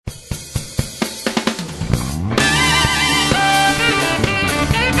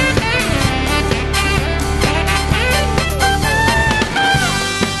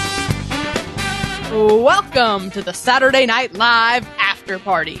welcome to the Saturday Night Live After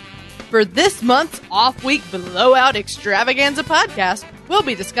Party. For this month's off-week blowout extravaganza podcast, we'll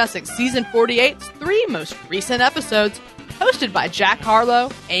be discussing Season 48's 3 most recent episodes, hosted by Jack Harlow,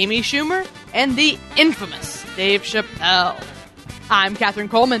 Amy Schumer, and the infamous Dave Chappelle. I'm Catherine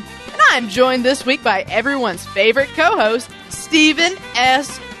Coleman, and I'm joined this week by everyone's favorite co-host, Stephen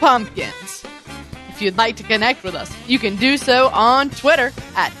S. Pumpkins. If you'd like to connect with us, you can do so on Twitter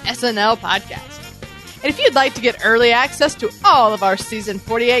at SNL Podcast. And if you'd like to get early access to all of our Season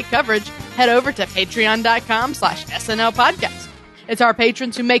 48 coverage, head over to patreon.com/SNL Podcast. It's our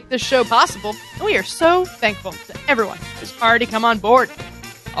patrons who make this show possible, and we are so thankful to everyone who's already come on board.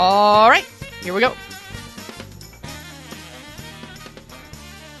 All right, here we go.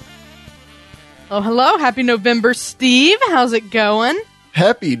 Oh, hello. Happy November, Steve. How's it going?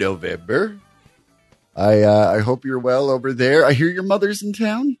 Happy November. I hope you're well over there. I hear your mother's in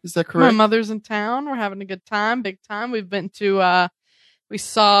town. Is that correct? My mother's in town. We're having a good time, big time. We've been to, I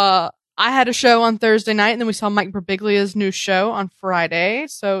had a show on Thursday night, and then we saw Mike Birbiglia's new show on Friday.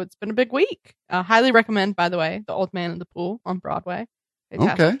 So it's been a big week. Highly recommend, by the way, The Old Man in the Pool on Broadway.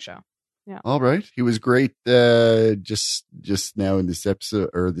 Fantastic show. Yeah. All right. He was great just now in this episode,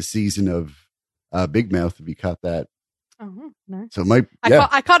 or the season of Big Mouth, if you caught that. Oh, nice. So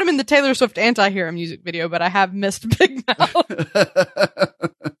I caught him in the Taylor Swift Anti-Hero music video, but I have missed Big Mouth.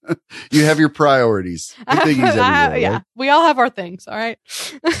 You have your priorities. Yeah, we all have our things, all right?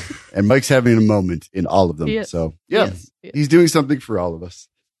 And Mike's having a moment in all of them. So, yeah, he's doing something for all of us.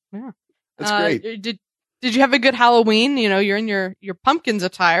 Yeah. That's great. Did you have a good Halloween? You know, you're in your pumpkins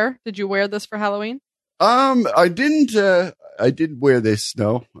attire. Did you wear this for Halloween? I didn't wear this,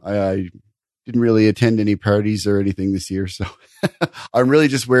 no. I didn't really attend any parties or anything this year, so I'm really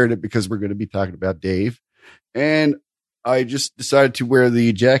just wearing it because we're going to be talking about Dave. And I just decided to wear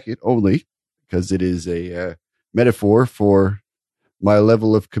the jacket only because it is a metaphor for my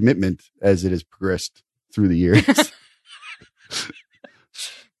level of commitment as it has progressed through the years.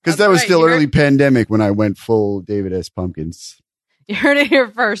 Because that was still early pandemic when I went full David S. Pumpkins. You heard it here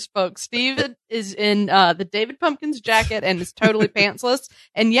first, folks. Steven is in the David Pumpkins jacket and is totally pantsless.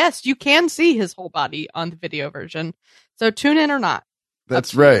 And yes, you can see his whole body on the video version. So tune in or not.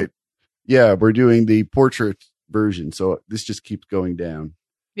 That's right. Yeah, we're doing the portrait version. So this just keeps going down.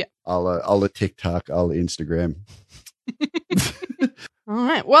 Yeah. I'll TikTok, I'll Instagram. All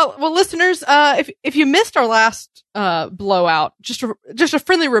right. Well, listeners, if you missed our last blowout, just a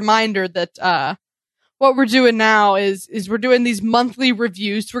friendly reminder that what we're doing now is we're doing these monthly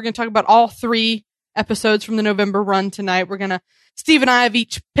reviews. We're going to talk about all 3 episodes from the November run tonight. Steve and I have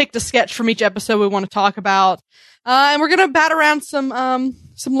each picked a sketch from each episode we want to talk about. And we're going to bat around some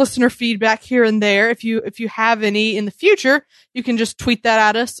listener feedback here and there. If you have any in the future, you can just tweet that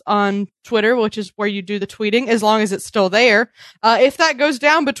at us on Twitter, which is where you do the tweeting, as long as it's still there. If that goes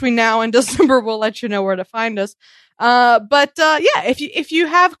down between now and December, we'll let you know where to find us. If you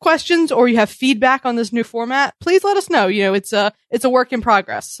have questions or you have feedback on this new format, please let us know. You know, it's a work in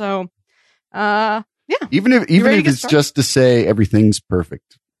progress. So, yeah. Even if it's just to say everything's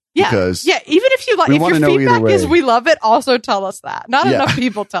perfect. Yeah. Because even if you like, if your feedback is we love it, also tell us that. Not enough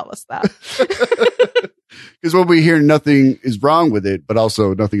people tell us that. Because when we hear nothing is wrong with it, but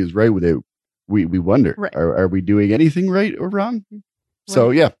also nothing is right with it, we wonder, right. Are we doing anything right or wrong? Right.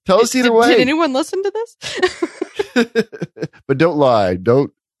 So yeah, tell us either way. Did anyone listen to this? But don't lie.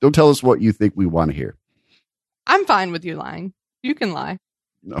 Don't tell us what you think we want to hear. I'm fine with you lying. You can lie.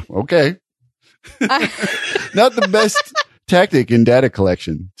 No, okay. Not the best tactic in data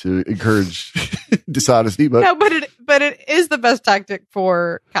collection to encourage dishonesty, but no, but it is the best tactic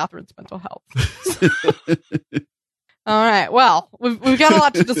for Catherine's mental health. All right. Well, we've got a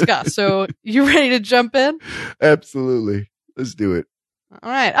lot to discuss. So you ready to jump in? Absolutely. Let's do it. All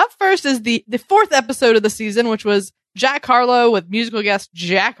right. Up first is the 4th episode of the season, which was Jack Harlow with musical guest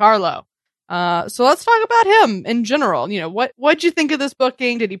Jack Harlow. So let's talk about him in general. You know, what'd you think of this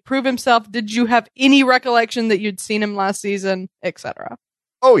booking? Did he prove himself? Did you have any recollection that you'd seen him last season, etc.?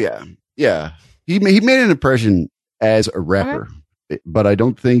 Oh yeah. Yeah. He made an impression as a rapper, but I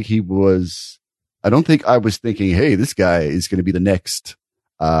don't think I was thinking, hey, this guy is going to be the next,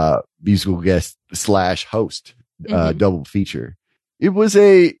 musical guest / host, double feature. It was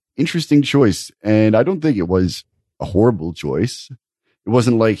a interesting choice, and I don't think it was a horrible choice. It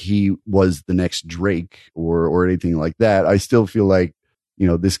wasn't like he was the next Drake or anything like that. I still feel like, you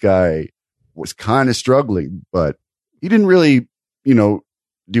know, this guy was kind of struggling, but he didn't really, you know,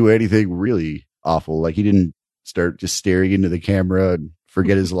 do anything really awful. Like he didn't start just staring into the camera and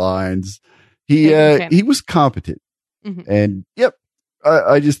forget his lines. He was competent. Mm-hmm. And yep,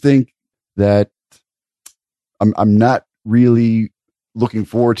 I just think that I'm not really looking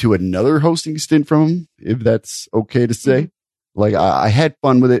forward to another hosting stint from him, if that's okay to say. Like I had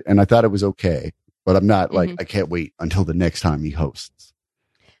fun with it and I thought it was okay, but I'm not like, I can't wait until the next time he hosts.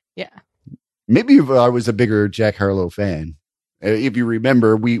 Yeah. Maybe if I was a bigger Jack Harlow fan, if you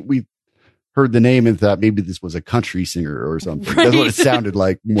remember, we heard the name and thought maybe this was a country singer or something. Right. That's what it sounded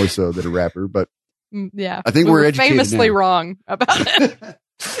like, more so than a rapper. But yeah, I think we're educated famously now. wrong about it.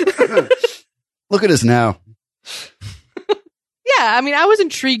 Look at us now. Yeah, I mean, I was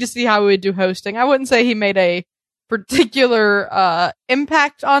intrigued to see how he would do hosting. I wouldn't say he made a particular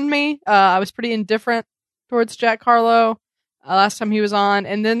impact on me. I was pretty indifferent towards Jack Harlow last time he was on,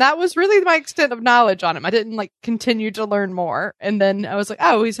 and then that was really my extent of knowledge on him. I didn't like continue to learn more, and then I was like,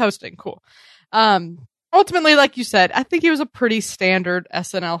 oh, he's hosting, cool. Ultimately, like you said, I think he was a pretty standard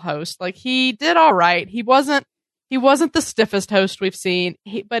SNL host. Like, he did all right. He wasn't the stiffest host we've seen,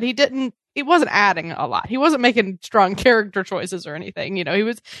 but he wasn't adding a lot. He wasn't making strong character choices or anything. You know, he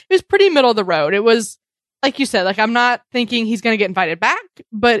was pretty middle of the road. It was, like you said, like, I'm not thinking he's going to get invited back,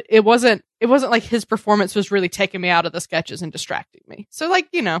 but it wasn't like his performance was really taking me out of the sketches and distracting me. So, like,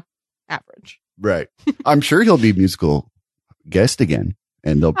 you know, average. Right. I'm sure he'll be musical guest again,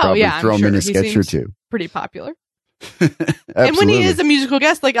 and they'll probably throw him in a sketch or two. Pretty popular. And when he is a musical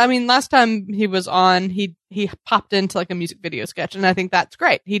guest, like, I mean, last time he was on, he popped into like a music video sketch, and I think that's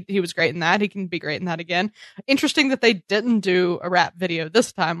great. He was great in that. He can be great in that again. Interesting that they didn't do a rap video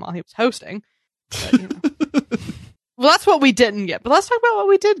this time while he was hosting. But, you know. Well, that's what we didn't get, but let's talk about what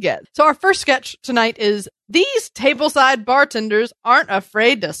we did get. So our first sketch tonight is these tableside bartenders aren't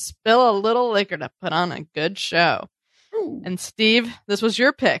afraid to spill a little liquor to put on a good show. Ooh. And Steve, this was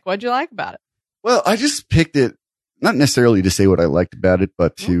your pick. What'd you like about it? Well, I just picked it, not necessarily to say what I liked about it,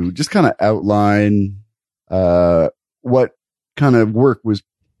 but to just kind of outline what kind of work was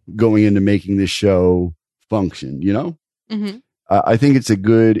going into making this show function, you know? Mm-hmm. I think it's a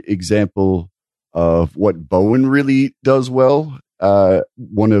good example of what Bowen really does well.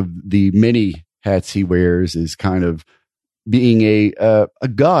 One of the many hats he wears is kind of being a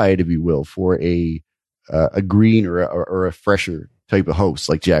guide, if you will, for a green or a fresher type of host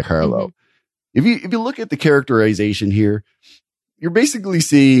like Jack Harlow. Mm-hmm. If you look at the characterization here, you're basically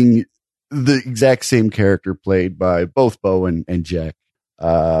seeing the exact same character played by both Bowen and Jack.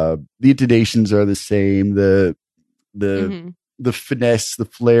 The intonations are the same. The finesse, the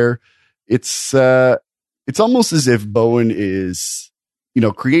flair. It's almost as if Bowen is, you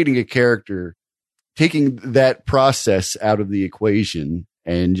know, creating a character, taking that process out of the equation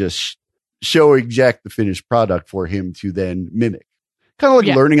and just showing Jack the finished product for him to then mimic. Kind of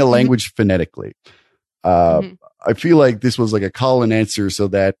like learning a language phonetically. I feel like this was like a call and answer so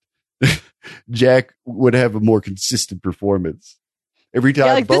that Jack would have a more consistent performance. Every time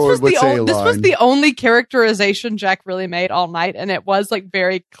like, Bowen would say a line. This was the only characterization Jack really made all night, and it was like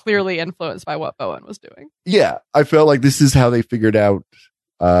very clearly influenced by what Bowen was doing. Yeah, I felt like this is how they figured out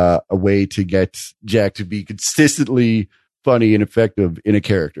a way to get Jack to be consistently funny and effective in a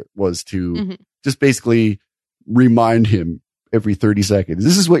character, was to just basically remind him every 30 seconds.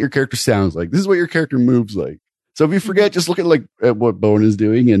 This is what your character sounds like. This is what your character moves like. So if you forget, just look at what Bowen is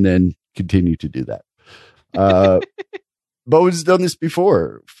doing and then continue to do that. Bowen's done this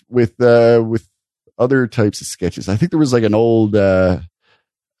before with other types of sketches. I think there was like an old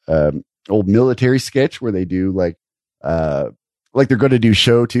military sketch where they do like they're going to do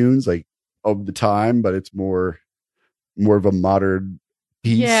show tunes like of the time, but it's more of a modern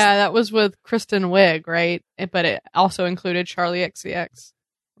piece. Yeah, that was with Kristen Wiig, right? But it also included Charlie XCX,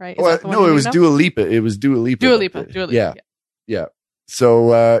 right? No, it was Dua Lipa. It was Dua Lipa. Dua Lipa. Yeah.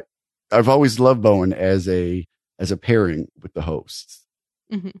 So I've always loved Bowen as a pairing with the hosts,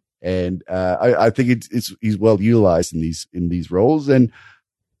 and I think he's well utilized in these roles. And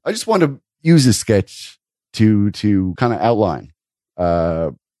I just want to use this sketch to kind of outline,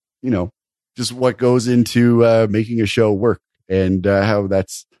 just what goes into making a show work. And how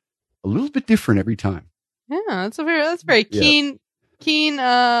that's a little bit different every time. Yeah, that's very keen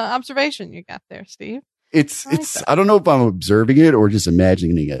observation you got there, Steve. I don't know if I'm observing it or just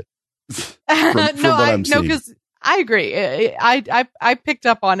imagining it. from what I'm seeing. Because I agree. I picked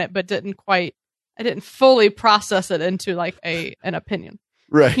up on it, but I didn't fully process it into like an opinion.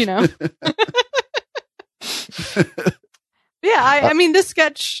 Right. You know. Yeah, I mean, this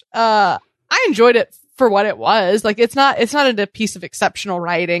sketch, I enjoyed it for what it was. Like, it's not a piece of exceptional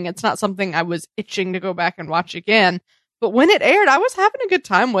writing. It's not something I was itching to go back and watch again. But when it aired, I was having a good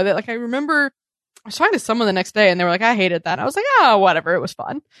time with it. Like, I remember I was talking to someone the next day and they were like, I hated that. I was like, oh, whatever. It was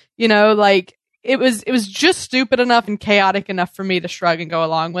fun. You know, like it was just stupid enough and chaotic enough for me to shrug and go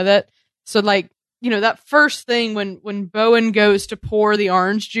along with it. So like, that first thing when Bowen goes to pour the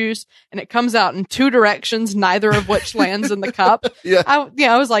orange juice and it comes out in two directions, neither of which lands in the cup. Yeah.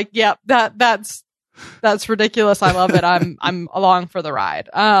 I was like, yep, that's ridiculous. I love it. I'm along for the ride.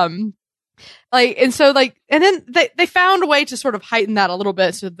 And then they found a way to sort of heighten that a little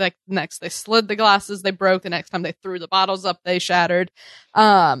bit. So next they slid the glasses, they broke. The next time they threw the bottles up, they shattered.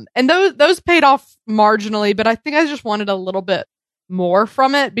 And those paid off marginally, but I think I just wanted a little bit more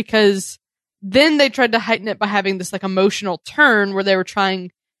from it, because then they tried to heighten it by having this like emotional turn where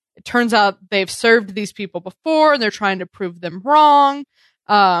it turns out they've served these people before and they're trying to prove them wrong.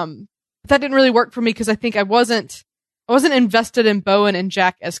 But that didn't really work for me, because I think I wasn't invested in Bowen and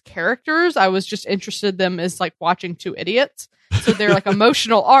Jack as characters. I was just interested in them as like watching two idiots. So their like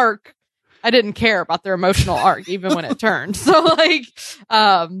emotional arc, I didn't care about their emotional arc even when it turned. So like,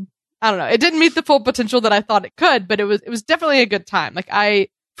 I don't know. It didn't meet the full potential that I thought it could, but it was definitely a good time.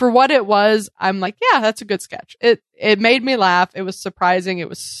 Like for what it was, I'm like, yeah, that's a good sketch. It made me laugh. It was surprising. It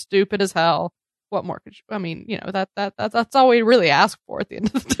was stupid as hell. What more could you, I mean, that's all we really ask for at the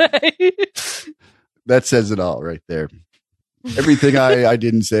end of the day. That says it all right there. Everything I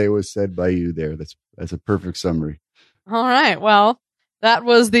didn't say was said by you there. That's a perfect summary. All right. Well, that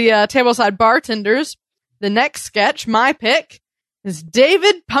was the Tableside Bartenders. The next sketch, my pick, is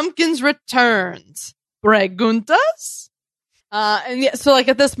David Pumpkins Returns. Preguntas? And yeah, so like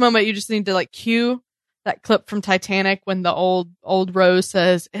at this moment, you just need to like cue that clip from Titanic when the old Rose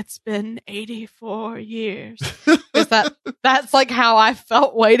says, "It's been 84 years." Because that's like how I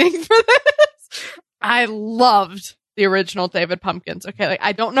felt waiting for this. I loved the original David Pumpkins. Okay, like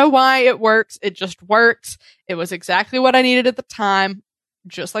I don't know why it works. It just works. It was exactly what I needed at the time.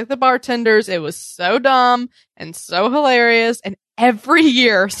 Just like the Bartenders, it was so dumb and so hilarious. And every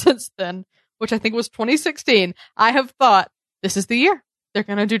year since then, which I think was 2016, I have thought, this is the year. They're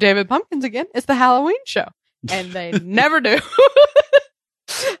going to do David Pumpkins again. It's the Halloween show. And they never do.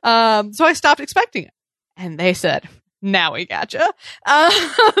 So I stopped expecting it. And they said, now we gotcha.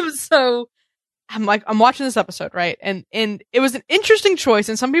 So I'm watching this episode, right? And it was an interesting choice,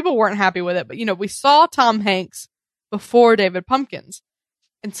 and some people weren't happy with it. But, we saw Tom Hanks before David Pumpkins.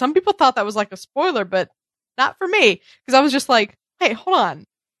 And some people thought that was like a spoiler, but not for me. Because I was just like, hey, hold on.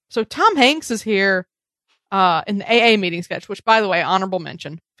 So Tom Hanks is here in the AA meeting sketch, which, by the way, honorable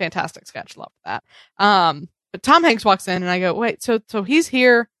mention. Fantastic sketch. Love that. But Tom Hanks walks in and I go, wait, so he's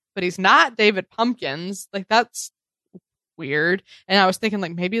here, but he's not David Pumpkins. Like, that's weird. And I was thinking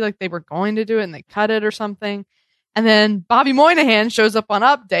like maybe like they were going to do it and they cut it or something. And then Bobby Moynihan shows up on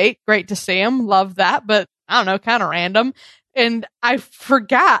Update. Great to see him. Love that. But I don't know, kind of random. And I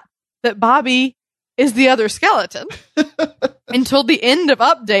forgot that Bobby is the other skeleton until the end of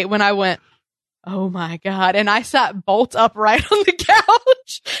Update when I went, oh my God. And I sat bolt upright on the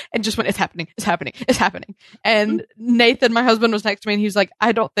couch and just went, it's happening. It's happening. It's happening. And Nathan, my husband, was next to me and he was like,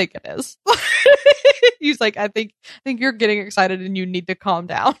 I don't think it is. He's like, I think you're getting excited and you need to calm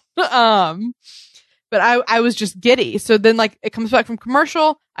down. But I was just giddy. So then like it comes back from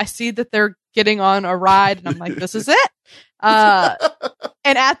commercial. I see that they're getting on a ride and I'm like, this is it. And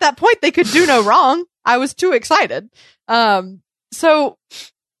at that point they could do no wrong. I was too excited. So,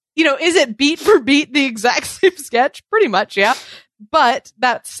 is it beat for beat the exact same sketch? Pretty much, yeah. But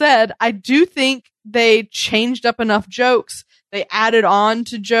that said, I do think they changed up enough jokes. They added on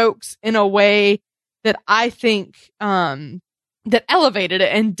to jokes in a way that I think, that elevated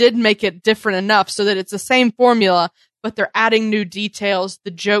it and did make it different enough so that it's the same formula, but they're adding new details.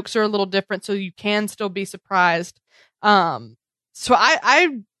 The jokes are a little different, so you can still be surprised. So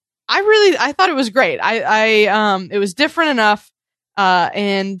I thought it was great. It was different enough.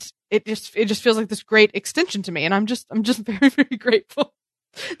 And it just feels like this great extension to me. And I'm just very, very grateful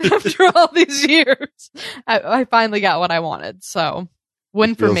after all these years. I finally got what I wanted. So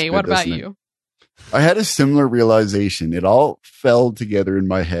win for me. What about you? I had a similar realization. It all fell together in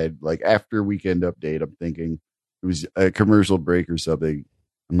my head. Like after Weekend Update, I'm thinking it was a commercial break or something.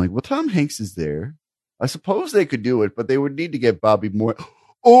 I'm like, well, Tom Hanks is there. I suppose they could do it, but they would need to get Bobby Moore.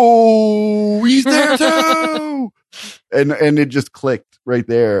 Oh, he's there too. and it just clicked right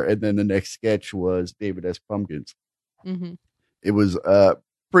there. And then the next sketch was David S. Pumpkins. Mm-hmm. It was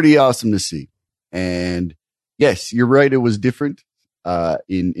pretty awesome to see. And yes, you're right. It was different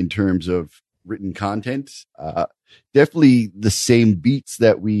in terms of written content. Definitely the same beats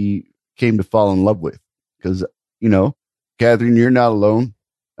that we came to fall in love with. Because, Catherine, you're not alone.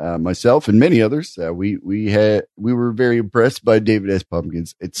 Myself and many others, we were very impressed by David S.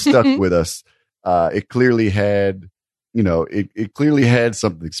 Pumpkins. It stuck with us. It clearly had, it clearly had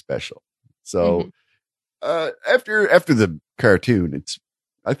something special. So, after the cartoon,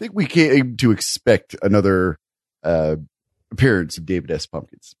 I think we came to expect another appearance of David S.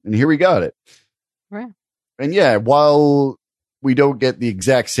 Pumpkins, and here we got it. Right. And yeah, while we don't get the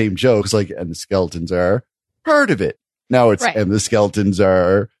exact same jokes, like, and the skeletons are part of it. Now it's, Right. and the skeletons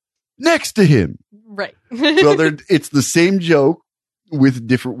are next to him. Right. So it's the same joke with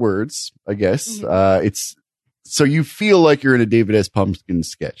different words, I guess. Mhm. It's, so you feel like you're in a David S. Pumpkins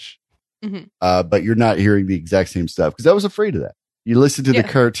sketch, but you're not hearing the exact same stuff. Cause I was afraid of that. You listen to the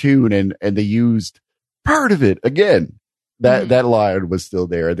cartoon and they used part of it again. That line was still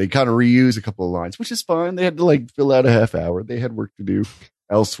there. They kind of reused a couple of lines, which is fine. They had to like fill out a half hour. They had work to do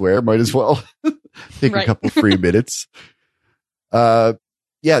elsewhere. Might as well take a couple free minutes.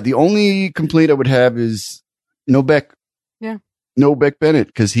 Yeah. The only complaint I would have is no Beck. Yeah. No Beck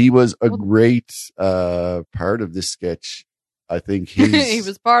Bennett. Cause he was a great, part of this sketch. I think he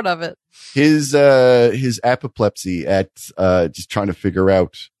was part of it. His apoplexy at, just trying to figure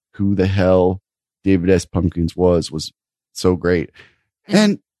out who the hell David S. Pumpkins was so great.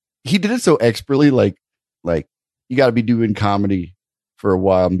 And he did it so expertly, like you got to be doing comedy for a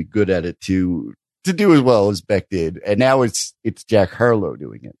while and be good at it to do as well as Beck did. And now it's Jack Harlow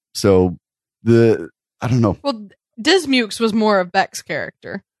doing it. So I don't know. Well, Dismukes was more of Beck's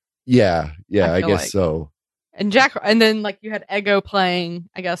character. Yeah, I guess like. so. And then like you had Ego playing,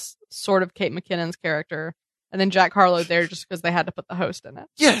 I guess, sort of Kate McKinnon's character, and then Jack Harlow there just because they had to put the host in it.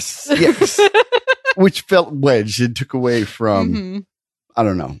 Yes. Which felt wedged and took away from, I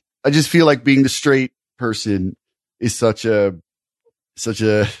don't know. I just feel like being the straight person is such a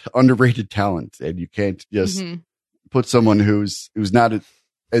underrated talent, and you can't just put someone who's not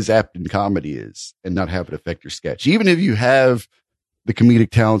as apt in comedy is and not have it affect your sketch. Even if you have the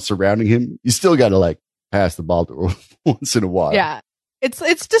comedic talent surrounding him, you still got to like pass the ball to once in a while. Yeah.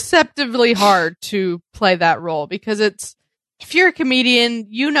 It's deceptively hard to play that role because if you're a comedian,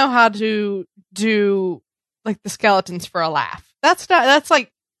 you know how to do like the skeletons for a laugh. That's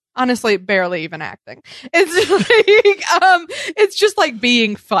like honestly barely even acting. It's like it's just like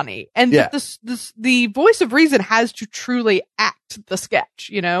being funny. And the voice of reason has to truly act the sketch,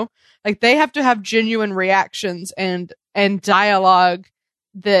 you know? Like they have to have genuine reactions and dialogue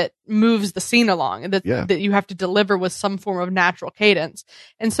that moves the scene along and that you have to deliver with some form of natural cadence.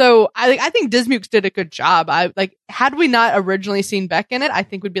 And so I think Dismukes did a good job. Had we not originally seen Beck in it, I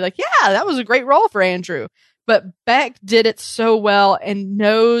think we'd be like, yeah, that was a great role for Andrew. But Beck did it so well and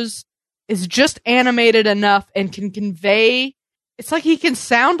is just animated enough and can convey. It's like he can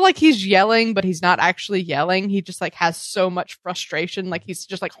sound like he's yelling, but he's not actually yelling. He just like has so much frustration. Like he's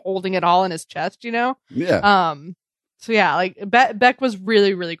just like holding it all in his chest, you know? Yeah. So yeah, like Beck was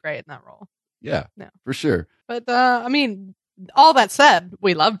really, really great in that role. Yeah, for sure. But I mean, all that said,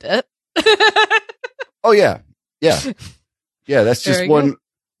 we loved it. Oh yeah. That's just one.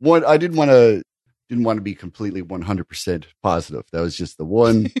 I didn't want to be completely 100% positive. That was just the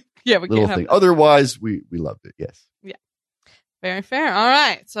one little thing. Otherwise, we loved it. Yes. Yeah. Very fair. All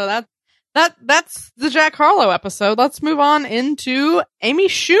right. So that's the Jack Harlow episode. Let's move on into Amy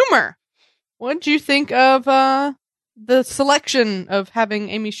Schumer. What did you think of the selection of having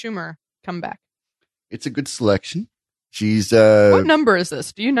Amy Schumer come back? It's a good selection. She's what number is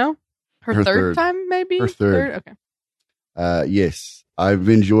this? Do you know? Her third time, maybe? Her third. Okay. Yes. I've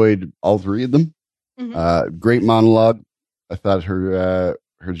enjoyed all three of them. Great monologue. I thought her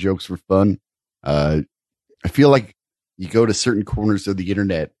jokes were fun. I feel like you go to certain corners of the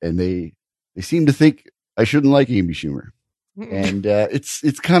internet and they seem to think I shouldn't like Amy Schumer. And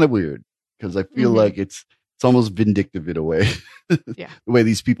it's kind of weird because I feel like it's almost vindictive in a way. The way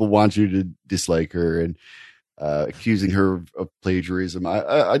these people want you to dislike her and accusing her of plagiarism.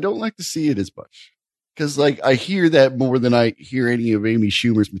 I don't like to see it as much because like I hear that more than I hear any of Amy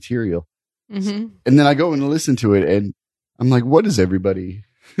Schumer's material. And then I go and listen to it and I'm like, what is everybody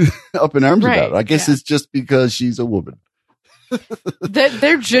up in arms about? I guess it's just because she's a woman.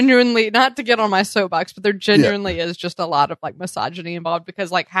 They're genuinely, not to get on my soapbox, but there genuinely is just a lot of like misogyny involved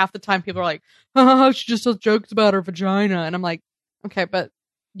because like half the time people are like, oh, she just does jokes about her vagina. And I'm like, okay, but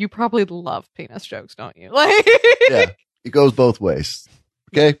you probably love penis jokes, don't you? Like, it goes both ways.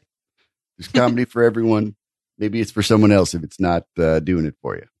 Okay. There's comedy for everyone. Maybe it's for someone else if it's not doing it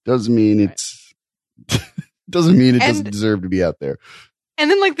for you. Doesn't mean it doesn't deserve to be out there.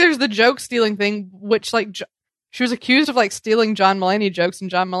 And then like there's the joke stealing thing, which like she was accused of like stealing John Mulaney jokes, and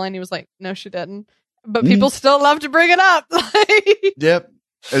John Mulaney was like, no, she didn't. But people still love to bring it up. Yep.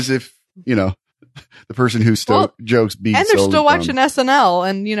 As if, you know, the person who stole jokes being and they're still watching SNL,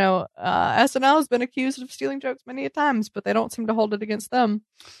 and you know, SNL has been accused of stealing jokes many a times, but they don't seem to hold it against them.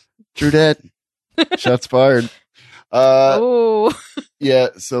 True that. Shots fired. Oh, Yeah,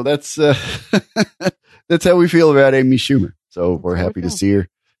 so that's that's how we feel about Amy Schumer. So we're happy to see her.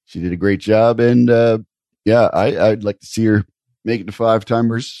 She did a great job, and yeah, I'd like to see her make it to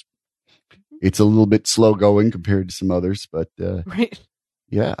 5-timers. It's a little bit slow going compared to some others, but right.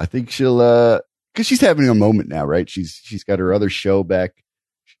 yeah, I think she'll because she's having a moment now, right? She's got her other show back.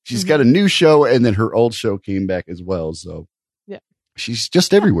 She's got a new show, and then her old show came back as well. So yeah, she's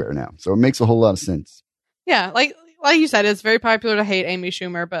just everywhere now. So it makes a whole lot of sense. Yeah, like you said, it's very popular to hate Amy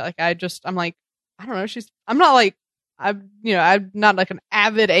Schumer, but like I'm like, I don't know, I'm not like I'm not like an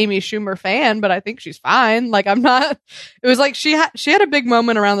avid Amy Schumer fan, but I think she's fine. Like I'm not. It was like she had a big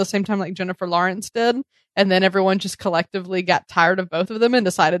moment around the same time like Jennifer Lawrence did, and then everyone just collectively got tired of both of them and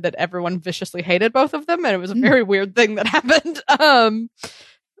decided that everyone viciously hated both of them, and it was a very weird thing that happened.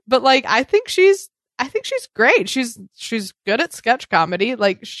 But like I think she's great. She's good at sketch comedy.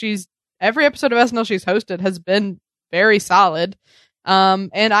 Like every episode of SNL she's hosted has been very solid.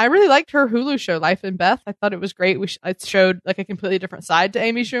 And I really liked her Hulu show, Life and Beth. I thought it was great. It showed like a completely different side to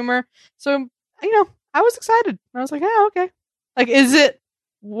Amy Schumer. So, I was excited. I was like, oh, okay. Like,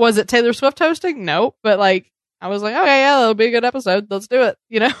 was it Taylor Swift hosting? No, but like, I was like, okay, yeah, that'll be a good episode. Let's do it.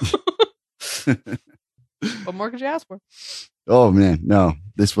 What more could you ask for? Oh man, no,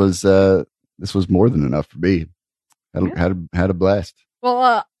 this was more than enough for me. Had a blast.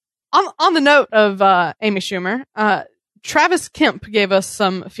 Well, on the note of Amy Schumer, Travis Kemp gave us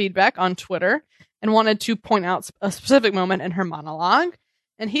some feedback on Twitter and wanted to point out a specific moment in her monologue.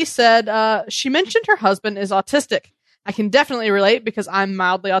 And he said she mentioned her husband is autistic. I can definitely relate because I'm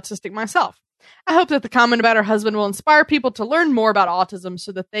mildly autistic myself. I hope that the comment about her husband will inspire people to learn more about autism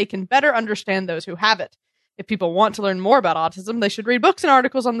so that they can better understand those who have it. If people want to learn more about autism, they should read books and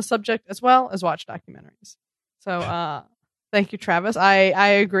articles on the subject as well as watch documentaries. So, thank you, Travis. I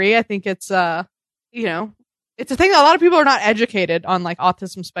agree. I think it's, it's a thing that a lot of people are not educated on, like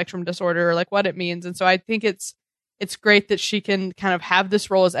autism spectrum disorder or like what it means. And so I think it's great that she can kind of have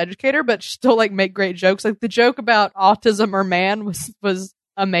this role as educator, but still like make great jokes. Like the joke about autism or man was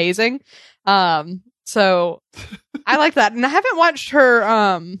amazing. So I like that. And I haven't watched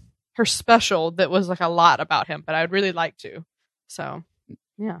her special that was like a lot about him, but I would really like to. So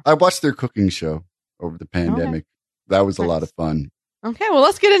yeah. I watched their cooking show over the pandemic. Okay. That was a lot of fun. Okay, well,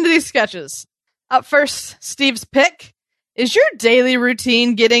 let's get into these sketches. Up first, Steve's pick. Is your daily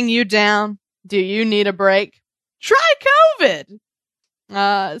routine getting you down? Do you need a break? Try COVID.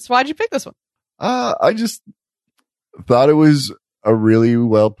 So why'd you pick this one? I just thought it was a really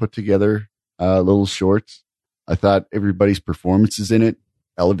well put together little short. I thought everybody's performances in it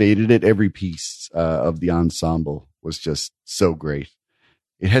elevated it. Every piece of the ensemble was just so great.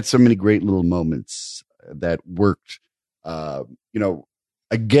 It had so many great little moments that worked,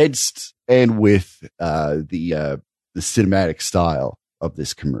 against and with the cinematic style of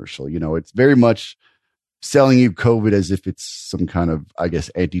this commercial. It's very much selling you COVID as if it's some kind of, I guess,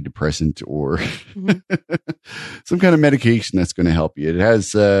 antidepressant or some kind of medication that's going to help you. It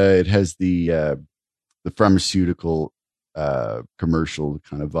has the pharmaceutical commercial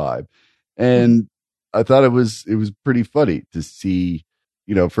kind of vibe, and I thought it was pretty funny to see.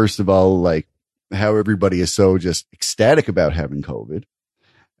 First of all, like how everybody is so just ecstatic about having COVID,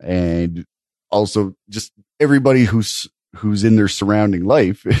 and also just everybody who's in their surrounding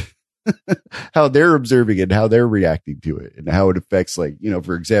life, how they're observing it, and how they're reacting to it, and how it affects, like,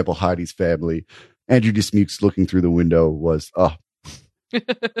 for example, Heidi's family. Andrew Dismuke's looking through the window was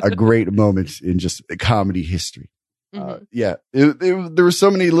a great moment in just comedy history. There were so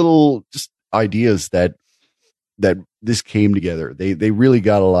many little just ideas that this came together. They really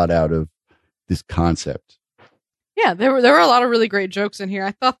got a lot out of this concept. Yeah, there were a lot of really great jokes in here.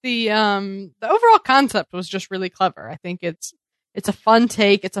 I thought the overall concept was just really clever. I think it's a fun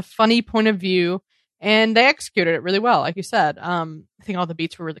take. It's a funny point of view, and they executed it really well. Like you said, I think all the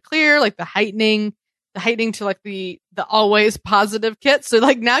beats were really clear, like the heightening to like the always positive kit. So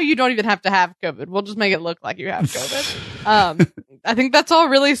like now you don't even have to have COVID. We'll just make it look like you have COVID. I think that's all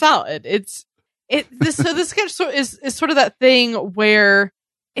really solid. This sketch is sort of that thing where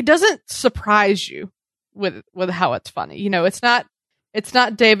it doesn't surprise you with how it's funny. It's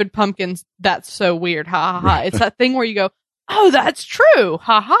not David Pumpkins. That's so weird. Ha ha ha. It's that thing where you go, oh, that's true.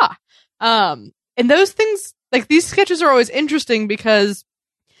 Ha ha. And those things, like these sketches are always interesting because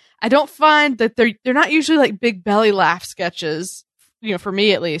I don't find that they're not usually like big belly laugh sketches, for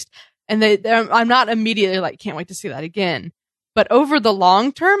me at least. And I'm not immediately like, can't wait to see that again. But over the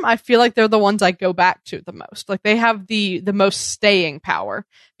long term, I feel like they're the ones I go back to the most. Like they have the most staying power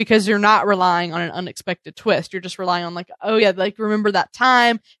because you're not relying on an unexpected twist. You're just relying on like, oh yeah, like remember that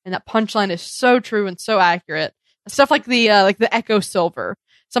time, and that punchline is so true and so accurate. stuff like the Echo Silver,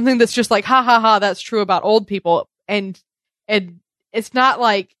 something that's just like, ha ha ha, that's true about old people. And it's not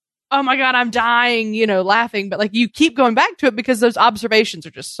like, oh my God, I'm dying, laughing, but like you keep going back to it because those observations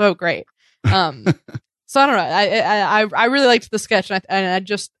are just so great. So I don't know. I really liked the sketch, and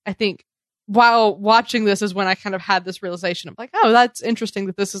I think while watching this is when I kind of had this realization of like, oh, that's interesting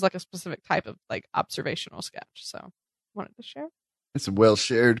that this is like a specific type of like observational sketch. So wanted to share. It's a well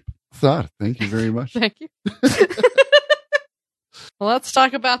shared thought. Thank you very much. Thank you. Well, let's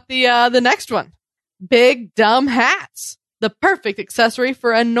talk about the next one. Big dumb hats. The perfect accessory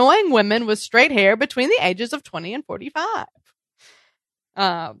for annoying women with straight hair between the ages of 20 and 45.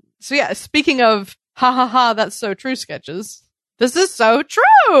 So yeah, speaking of ha ha ha, that's so true sketches. This is so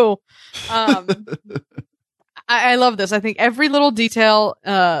true. I love this. I think every little detail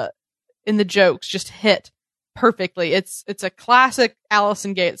in the jokes just hit perfectly. It's a classic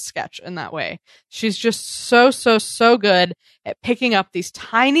Allison Gates sketch in that way. She's just so good at picking up these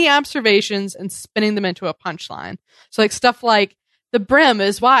tiny observations and spinning them into a punchline. So like stuff like the brim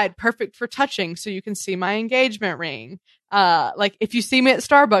is wide, perfect for touching, so you can see my engagement ring. Like if you see me at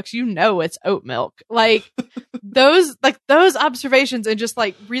Starbucks, it's oat milk. Like those observations and just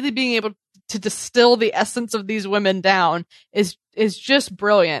like really being able to distill the essence of these women down is just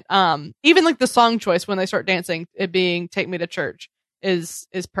brilliant. Even like the song choice when they start dancing, it being "Take Me to Church" is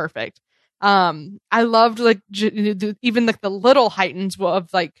perfect. I loved like even like the little heightens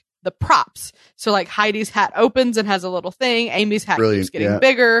of like the props. So like Heidi's hat opens and has a little thing. Amy's hat keeps getting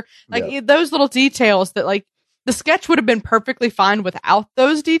bigger. Like those little details that like the sketch would have been perfectly fine without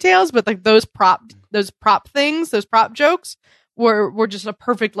those details, but like those prop things, those prop jokes were just a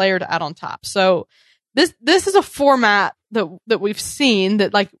perfect layer to add on top. So this is a format that we've seen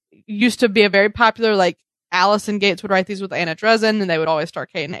that like used to be a very popular, like Allison Gates would write these with Anna Dresden and they would always start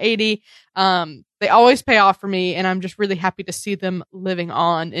Kate and 80. They always pay off for me, and I'm just really happy to see them living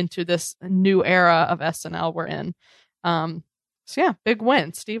on into this new era of SNL we're in. So yeah, big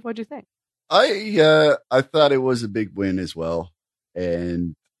win. Steve, what'd you think? I thought it was a big win as well.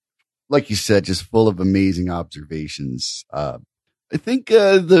 And like you said, just full of amazing observations. I think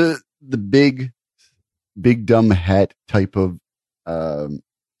the big dumb hat type of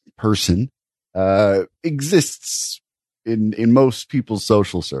person exists in most people's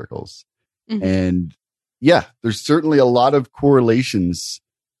social circles. Mm-hmm. And yeah, there's certainly a lot of correlations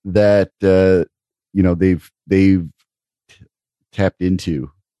that they've tapped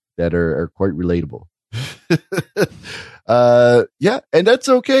into that are quite relatable. Yeah, and that's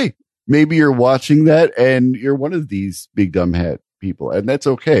okay. Maybe you're watching that and you're one of these big dumb hat people, and that's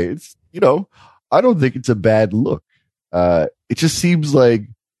okay. It's, I don't think it's a bad look. It just seems like,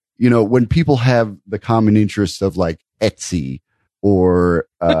 when people have the common interest of like Etsy or,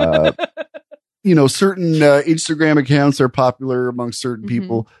 certain Instagram accounts are popular among certain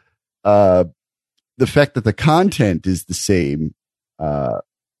people. The fact that the content is the same,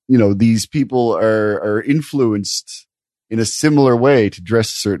 these people are influenced in a similar way to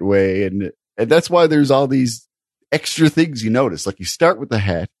dress a certain way. And that's why there's all these extra things you notice. Like you start with the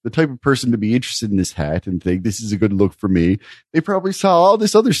hat, the type of person to be interested in this hat and think this is a good look for me. They probably saw all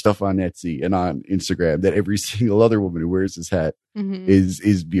this other stuff on Etsy and on Instagram that every single other woman who wears this hat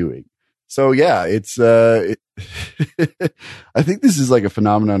is viewing. So yeah, it's, I think this is like a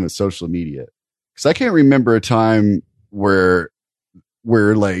phenomenon of social media, because I can't remember a time where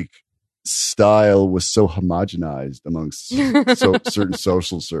like style was so homogenized amongst certain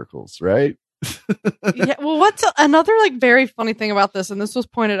social circles, right? Yeah. Well, what's another like very funny thing about this, and this was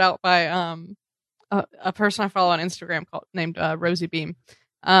pointed out by a person I follow on Instagram named Rosie Beam.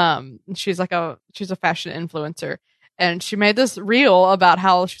 She's a fashion influencer, and she made this reel about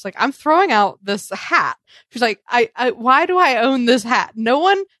how she's like, I'm throwing out this hat. She's like, I why do I own this hat? No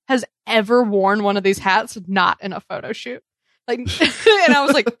one has ever worn one of these hats not in a photo shoot. Like, and I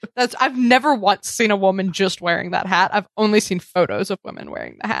was like, I've never once seen a woman just wearing that hat. I've only seen photos of women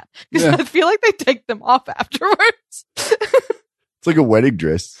wearing the hat, because I feel like they take them off afterwards. It's like a wedding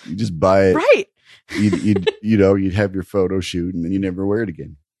dress. You just buy it. Right. You'd have your photo shoot and then you never wear it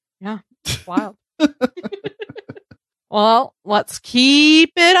again. Yeah. It's wild. Well, let's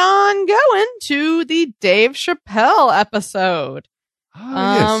keep it on going to the Dave Chappelle episode.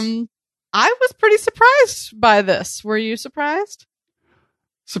 Oh, yes. I was pretty surprised by this. Were you surprised?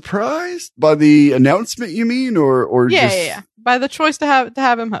 Surprised by the announcement, you mean, or yeah, by the choice to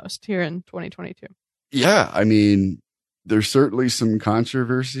have him host here in 2022? Yeah, I mean, there's certainly some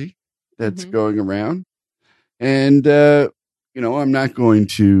controversy that's going around, and I'm not going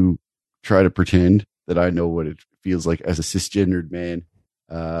to try to pretend that I know what it feels like as a cisgendered man.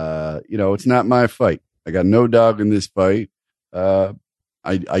 It's not my fight. I got no dog in this fight.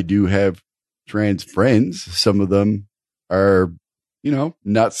 I do have trans friends. Some of them are,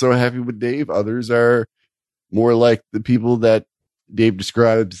 not so happy with Dave. Others are more like the people that Dave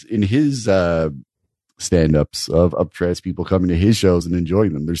describes in his stand-ups of trans people coming to his shows and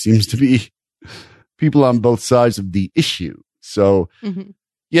enjoying them. There seems to be people on both sides of the issue. So,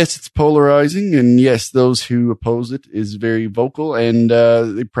 yes, it's polarizing. And yes, those who oppose it is very vocal. And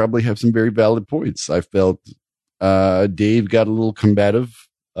they probably have some very valid points. I felt Dave got a little combative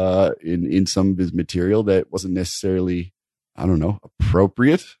in some of his material that wasn't necessarily,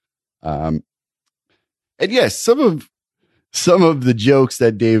 appropriate. And yes, some of the jokes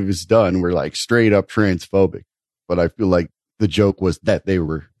that Dave has done were like straight up transphobic, but I feel like the joke was that they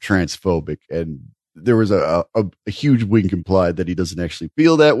were transphobic, and there was a huge wink implied that he doesn't actually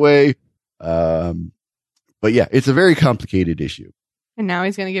feel that way. But yeah, it's a very complicated issue. And now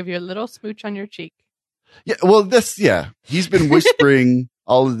he's going to give you a little smooch on your cheek. Yeah, well, he's been whispering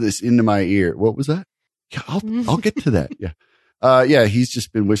all of this into my ear. What was that? Yeah, I'll get to that. Yeah. Yeah, he's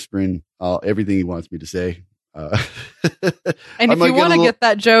just been whispering everything he wants me to say. And if you want to get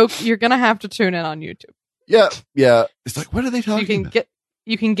that joke, you're going to have to tune in on YouTube. Yeah. It's like, what are they talking about?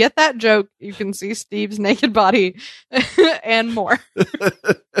 You can get that joke. You can see Steve's naked body and more.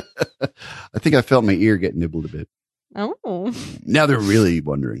 I think I felt my ear get nibbled a bit. Oh. Now they're really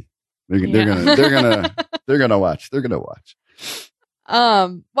wondering. They're gonna watch. They're gonna watch.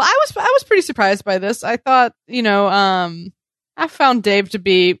 Well, I was pretty surprised by this. I thought, I found Dave to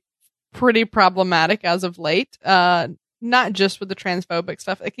be pretty problematic as of late. Not just with the transphobic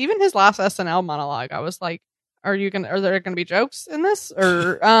stuff. Like even his last SNL monologue, I was like, are there gonna be jokes in this?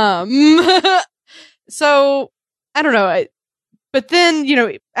 Or so I don't know. But then,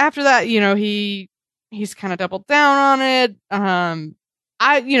 after that, he's kind of doubled down on it.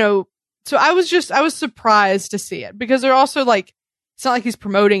 So I was surprised to see it because they're also like, it's not like he's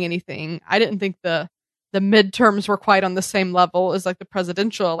promoting anything. I didn't think the midterms were quite on the same level as like the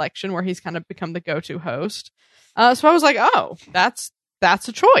presidential election where he's kind of become the go-to host. So I was like, oh, that's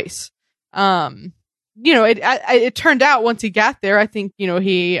a choice. It turned out once he got there, I think,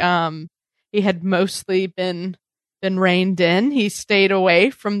 he had mostly been reined in. He stayed away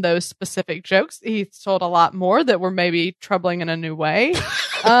from those specific jokes. He told a lot more that were maybe troubling in a new way.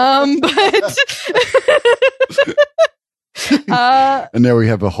 But and there we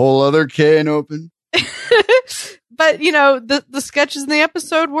have a whole other can open. But the sketches in the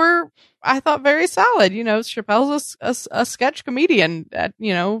episode were, I thought, very solid. Chappelle's a sketch comedian at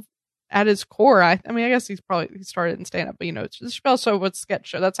his core. I guess he started in stand up, but the Chappelle Show was a sketch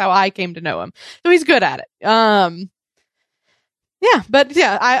show. That's how I came to know him. So he's good at it. I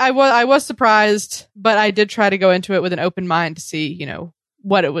was surprised, but I did try to go into it with an open mind to see,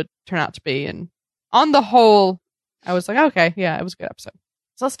 what it would turn out to be. And on the whole, I was like, okay, yeah, it was a good episode.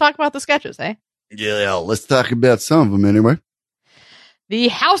 So let's talk about the sketches, eh? Yeah, let's talk about some of them anyway. The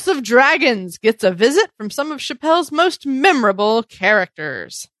House of Dragons gets a visit from some of Chappelle's most memorable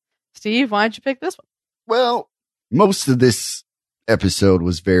characters. Steve, why'd you pick this one? Well, most of this episode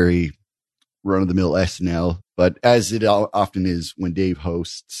was very run-of-the-mill SNL, but as it often is when Dave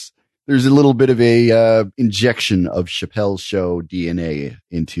hosts, there's a little bit of a injection of Chappelle's Show DNA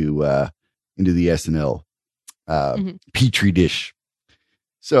into the SNL petri dish.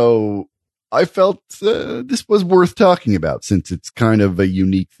 So I felt this was worth talking about since it's kind of a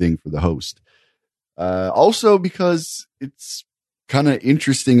unique thing for the host. Also because it's kind of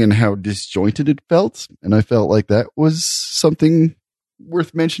interesting in how disjointed it felt. And I felt like that was something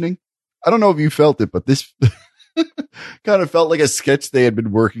worth mentioning. I don't know if you felt it, but this kind of felt like a sketch they had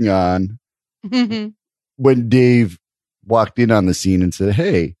been working on when Dave walked in on the scene and said,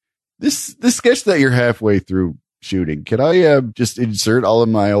 hey, this sketch that you're halfway through shooting, can I just insert all of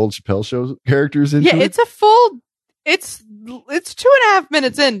my old Chappelle Show characters into it? Yeah, it's 2.5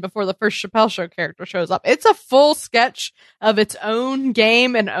 minutes in before the first Chappelle Show character shows up. It's a full sketch of its own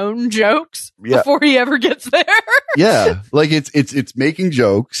game and own jokes before he ever gets there. Yeah, like it's making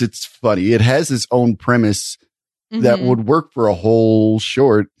jokes. It's funny. It has its own premise that would work for a whole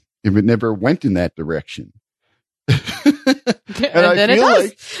short if it never went in that direction. And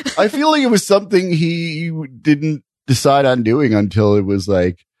I feel like it was something he didn't decide on doing until it was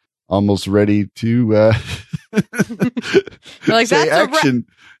like almost ready to like say that's action.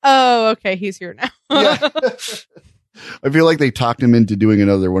 Oh, okay, he's here now. Yeah. I feel like they talked him into doing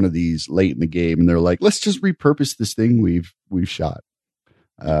another one of these late in the game, and they're like, let's just repurpose this thing we've shot.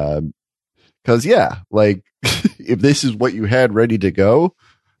 Because like if this is what you had ready to go,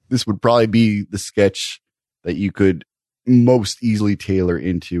 this would probably be the sketch that you could most easily tailor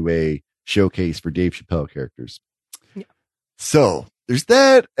into a showcase for Dave Chappelle characters. Yeah. So there's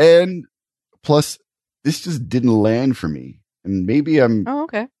that. And plus, this just didn't land for me. And maybe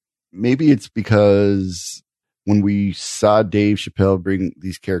okay. Maybe it's because when we saw Dave Chappelle bring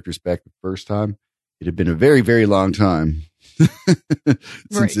these characters back the first time, it had been a very, very long time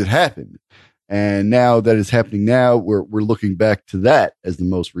since it happened. And now that it's happening now, we're looking back to that as the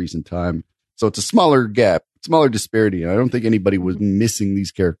most recent time. So it's a smaller gap, smaller disparity. I don't think anybody was missing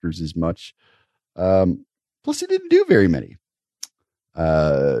these characters as much. Plus, it didn't do very many.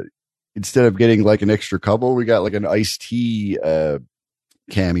 Instead of getting like an extra couple, we got like an Ice-T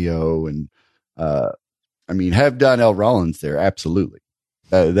cameo. And I mean, have Donnell Rollins there. Absolutely.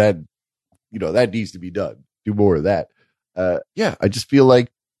 That needs to be done. Do more of that. Yeah, I just feel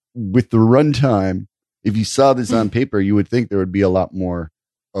like with the runtime, if you saw this on paper, you would think there would be a lot more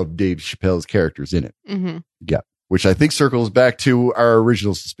of Dave Chappelle's characters in it. Mm-hmm. Yeah, which I think circles back to our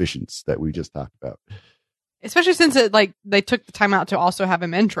original suspicions that we just talked about. Especially since they took the time out to also have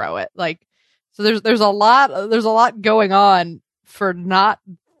him intro it. So there's a lot going on for not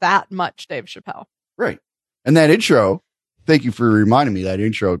that much Dave Chappelle. Right. And that intro, thank you for reminding me, that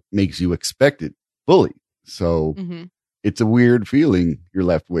intro makes you expect it fully. So it's a weird feeling you're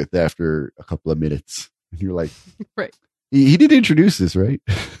left with after a couple of minutes. You're like, right. He did introduce this, right?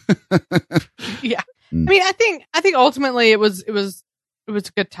 Yeah. I mean, I think ultimately it was a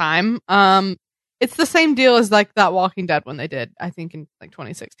good time. It's the same deal as like that Walking Dead one they did, I think in like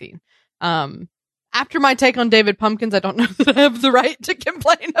 2016. After my take on David Pumpkins, I don't know that I have the right to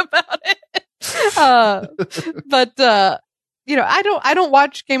complain about it. But I don't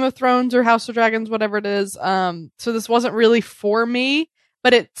watch Game of Thrones or House of Dragons, whatever it is. So this wasn't really for me,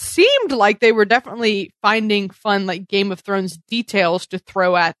 but it seemed like they were definitely finding fun, like Game of Thrones details to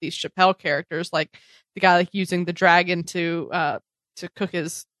throw at these Chappelle characters, like the guy like using the dragon to cook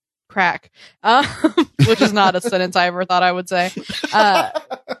his crack, which is not a sentence I ever thought I would say.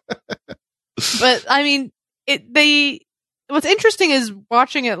 But I mean, what's interesting is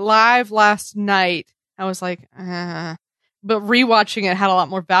watching it live last night. I was like, but rewatching it had a lot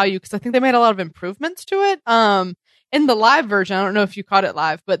more value because I think they made a lot of improvements to it. In the live version, I don't know if you caught it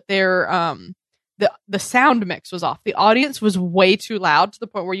live, but the sound mix was off. The audience was way too loud to the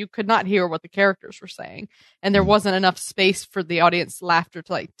point where you could not hear what the characters were saying, and there wasn't enough space for the audience laughter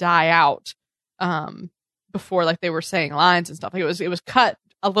to like die out before like they were saying lines and stuff. Like it was cut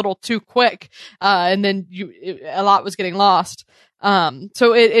a little too quick, and then a lot was getting lost.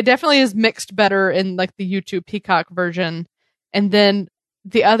 So it definitely is mixed better in like the YouTube Peacock version. And then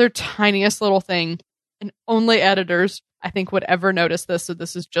the other tiniest little thing, and only editors I think would ever notice this, so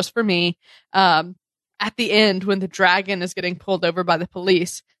this is just for me. At the end, when the dragon is getting pulled over by the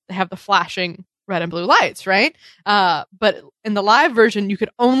police, they have the flashing red and blue lights, right? But in the live version, you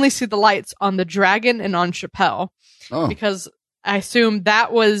could only see the lights on the dragon and on Chappelle, because I assume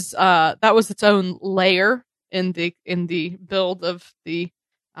that was its own layer in the build of the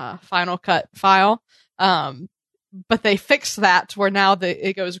Final Cut file. But they fixed that to where now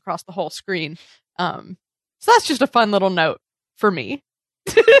it goes across the whole screen. So that's just a fun little note for me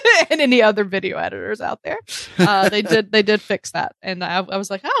and any other video editors out there. They did fix that, and I was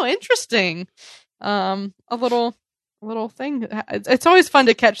like, oh, interesting. A little thing. It's always fun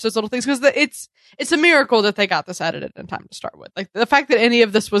to catch those little things because it's a miracle that they got this edited in time to start with. Like the fact that any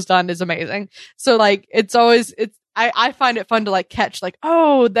of this was done is amazing. So like I find it fun to like catch like,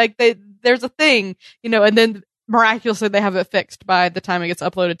 oh, like there's a thing, and then miraculously they have it fixed by the time it gets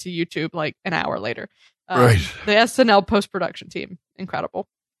uploaded to YouTube like an hour later. Right. The SNL post-production team, incredible.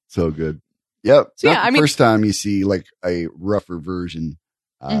 So good. Yep. So yeah, first time you see like a rougher version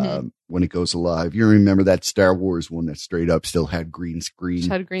when it goes live. You remember that Star Wars one that straight up still had green screen. Just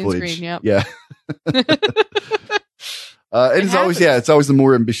had green footage. screen, yep. Yeah. And it's always the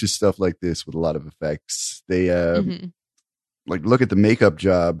more ambitious stuff like this with a lot of effects. They like look at the makeup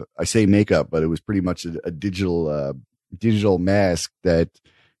job. I say makeup, but it was pretty much a digital mask that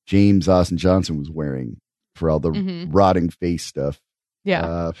James Austin Johnson was wearing for all the rotting face stuff.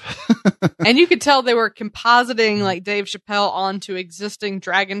 Yeah. And you could tell they were compositing like Dave Chappelle onto existing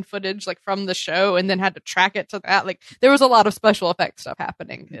dragon footage like from the show, and then had to track it to that. Like there was a lot of special effects stuff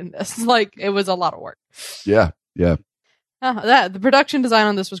happening in this. Like it was a lot of work. Yeah. Yeah. The production design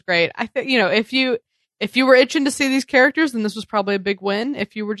on this was great. I think, if you were itching to see these characters, then this was probably a big win.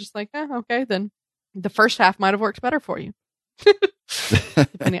 If you were just like, okay, then the first half might have worked better for you.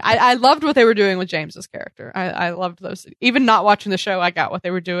 I loved what they were doing with James's character. I loved those. Even not watching the show, I got what they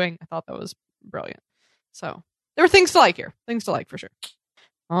were doing. I thought that was brilliant. So there were things to like here. Things to like for sure.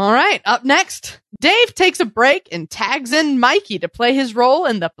 All right, up next, Dave takes a break and tags in Mikey to play his role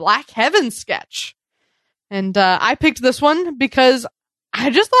in the Black Heaven sketch. And I picked this one because I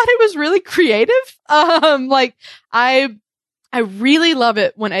just thought it was really creative. I really love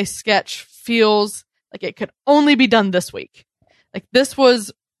it when a sketch feels like it could only be done this week. Like, this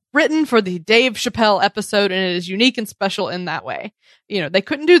was written for the Dave Chappelle episode, and it is unique and special in that way. You know, they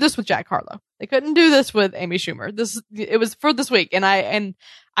couldn't do this with Jack Harlow. They couldn't do this with Amy Schumer. It was for this week, and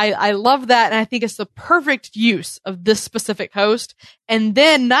I love that, and I think it's the perfect use of this specific host. And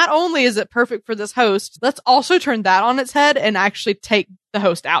then not only is it perfect for this host, let's also turn that on its head and actually take the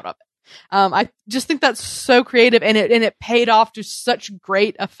host out of it. I just think that's so creative, and it paid off to such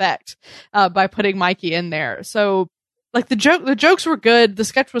great effect by putting Mikey in there. So, like, the jokes were good, the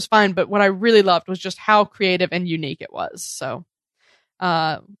sketch was fine, but what I really loved was just how creative and unique it was. So,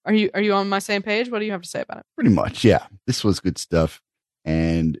 are you on my same page? What do you have to say about it? Pretty much, yeah. This was good stuff,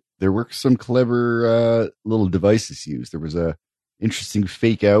 and there were some clever little devices used. There was a interesting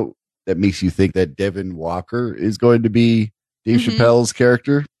fake out that makes you think that Devin Walker is going to be Dave Chappelle's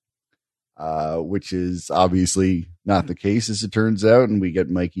character, which is obviously not the case, as it turns out, and we get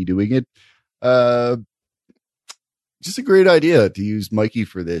Mikey doing it. Just a great idea to use Mikey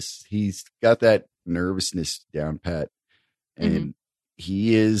for this. He's got that nervousness down pat, and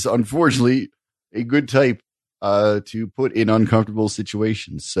he is unfortunately a good type to put in uncomfortable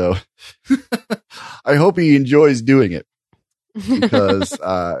situations. So I hope he enjoys doing it, because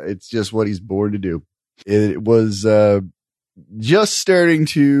it's just what he's born to do. It was just starting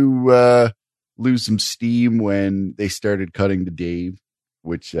to lose some steam when they started cutting to Dave,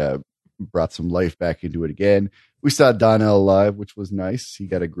 which brought some life back into it again. We saw Donnell live, which was nice. He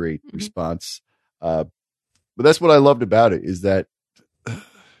got a great response. But that's what I loved about it, is that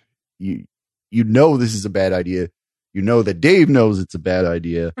you know this is a bad idea. You know that Dave knows it's a bad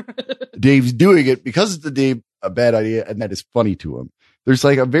idea. Dave's doing it because it's a bad idea, and that is funny to him. There's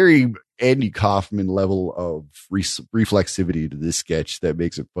like a very Andy Kaufman level of reflexivity to this sketch that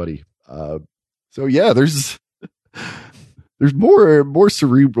makes it funny. So yeah, there's more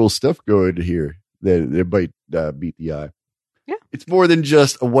cerebral stuff going here that it might beat the eye. Yeah, it's more than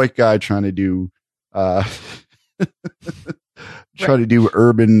just a white guy trying to do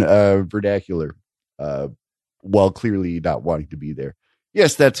urban vernacular while clearly not wanting to be there.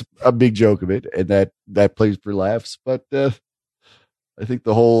 Yes, that's a big joke of it, and that plays for laughs. But I think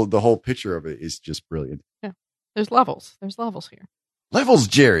the whole picture of it is just brilliant. Yeah, there's levels. There's levels here. Levels,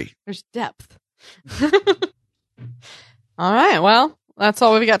 Jerry. There's depth. All right. Well, that's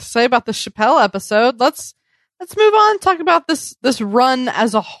all we've got to say about the Chappelle episode. Let's move on and talk about this run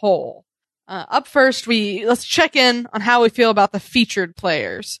as a whole. Up first, let's check in on how we feel about the featured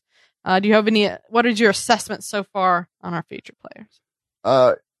players. Do you have what is your assessment so far on our featured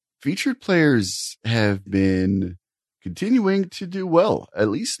players? Featured players have been continuing to do well, at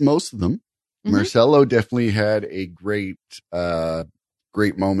least most of them. Marcelo definitely had a great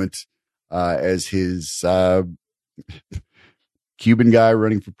moment as his Cuban guy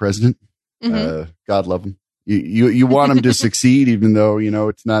running for president. God love him. You want him to succeed, even though,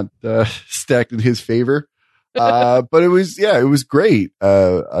 it's not stacked in his favor. But it was great.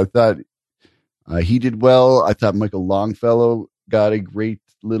 I thought he did well. I thought Michael Longfellow got a great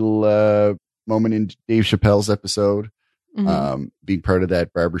little moment in Dave Chappelle's episode, being part of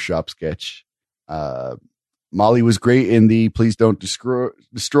that barbershop sketch. Molly was great in the Please Don't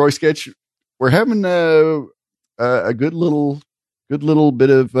Destroy sketch. We're having a good little bit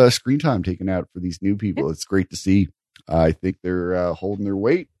of screen time taken out for these new people. It's great to see. I think they're holding their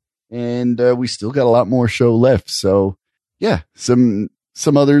weight, and we still got a lot more show left. So yeah, some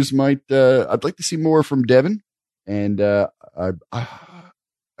others might. I'd like to see more from Devin, and I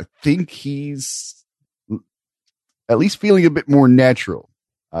think he's at least feeling a bit more natural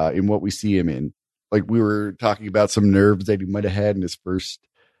in what we see him in. Like, we were talking about some nerves that he might have had in his first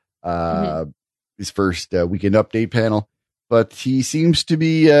weekend update panel, but he seems to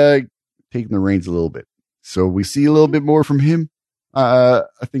be taking the reins a little bit. So we see a little bit more from him. I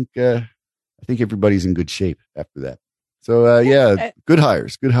think everybody's in good shape after that. So good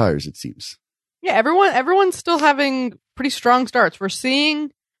hires, it seems. Yeah, everyone's still having pretty strong starts. We're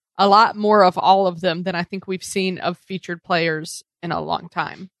seeing a lot more of all of them than I think we've seen of featured players in a long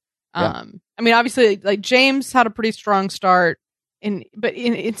time. Yeah. I mean, obviously, like, James had a pretty strong start, but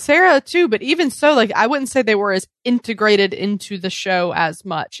in Sarah too. But even so, like, I wouldn't say they were as integrated into the show as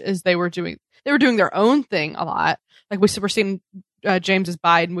much as they were doing. They were doing their own thing a lot. Like, we're seeing James's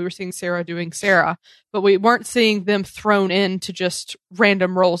Bide, and we were seeing Sarah doing Sarah, but we weren't seeing them thrown into just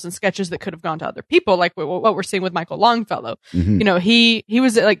random roles and sketches that could have gone to other people, like what we're seeing with Michael Longfellow. Mhm. You know, he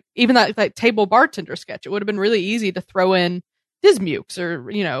was like, even that table bartender sketch, it would have been really easy to throw in Dismukes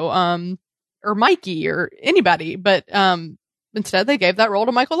or Mikey or anybody, but instead they gave that role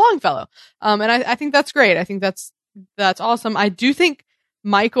to Michael Longfellow. And I think that's great. I think that's awesome. I do think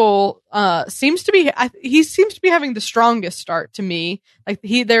Michael seems to be having the strongest start to me. Like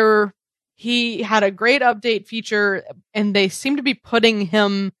he had a great update feature, and they seem to be putting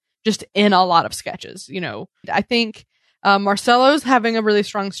him just in a lot of sketches. You know, I think Marcelo's having a really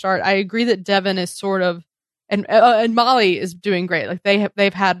strong start. I agree that Devin is sort of, and Molly is doing great. Like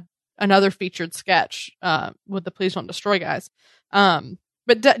they've had another featured sketch with the Please Don't Destroy guys.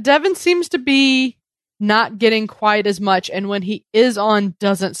 But Devin seems to be not getting quite as much, and when he is on,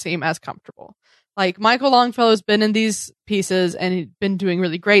 doesn't seem as comfortable. Like Michael Longfellow's been in these pieces and he's been doing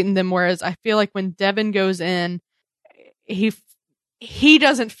really great in them, whereas I feel like when Devin goes in, he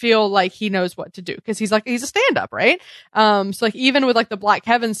doesn't feel like he knows what to do, because he's a stand-up, right? So like even with like the Black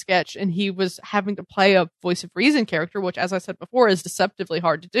Heaven sketch, and he was having to play a voice of reason character, which, as I said before, is deceptively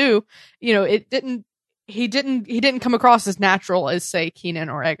hard to do. You know, he didn't come across as natural as, say, Keenan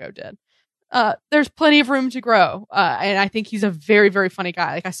or Ego did. There's plenty of room to grow. And I think he's a very, very funny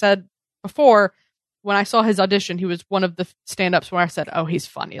guy. Like I said before, when I saw his audition, he was one of the stand-ups where I said, oh, he's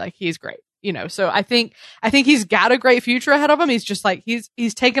funny. Like he's great. You know, so I think he's got a great future ahead of him. He's just like,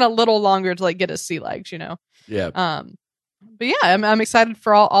 he's taken a little longer to like get his sea legs, you know? Yeah. But yeah, I'm excited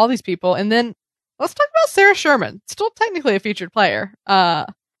for all these people. And then let's talk about Sarah Sherman. Still technically a featured player.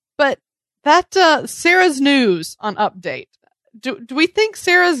 But that, Sarah's news on Update. Do we think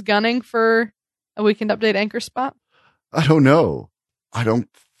Sarah's gunning for a Weekend Update anchor spot? I don't know.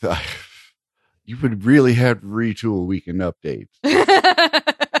 You would really have to retool Weekend Update.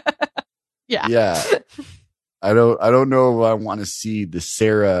 Yeah. I don't know if I want to see the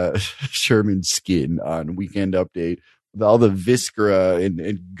Sarah Sherman skin on Weekend Update with all the viscera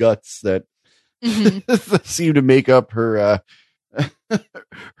and guts that seem to make up her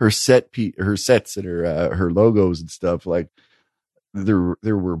her sets and her logos and stuff. Like there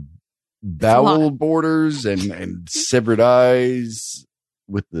were bowel borders and severed eyes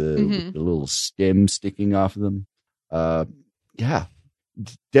with the little stem sticking off of them. Yeah,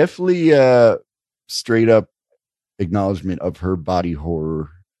 definitely straight up acknowledgement of her body horror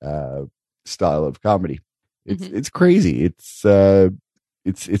style of comedy. It's crazy. It's so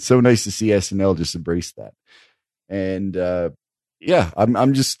nice to see SNL just embrace that. And yeah,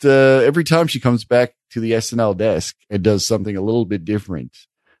 I'm just every time she comes back to the SNL desk and does something a little bit different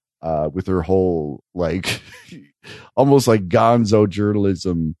with her whole like almost like gonzo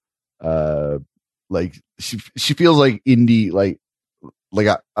journalism, like she feels like indie, like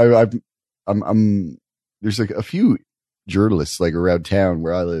I'm there's like a few journalists like around town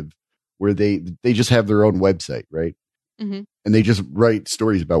where I live where they just have their own website, right? And they just write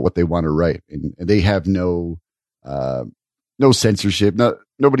stories about what they want to write, and they have no censorship.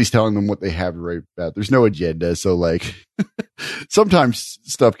 Nobody's telling them what they have to write about. There's no agenda. So like sometimes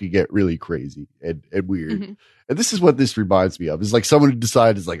stuff can get really crazy and weird. And this is what this reminds me of. It's like someone who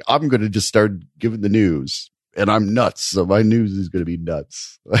decides like, I'm going to just start giving the news, and I'm nuts. So my news is going to be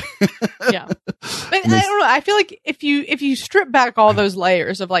nuts. Yeah. But I don't know. I feel like if you strip back all those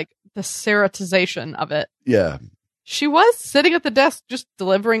layers of like the Saratization of it. Yeah. She was sitting at the desk just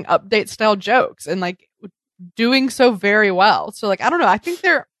delivering Update style jokes and like doing so very well. So like, I don't know. I think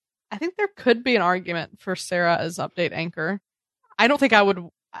there could be an argument for Sarah as Update anchor. I don't think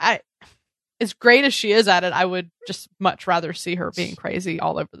as great as she is at it, I would just much rather see her being crazy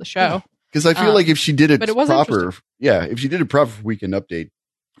all over the show. Because I feel like if she did it proper, if she did it proper for Weekend Update,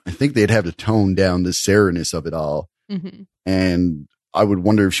 I think they'd have to tone down the Sarah-ness of it all. And I would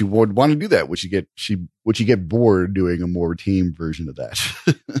wonder if she would want to do that. Would she get bored doing a more team version of that?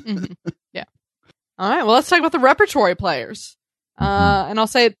 Yeah. All right. Well, let's talk about the repertory players. And I'll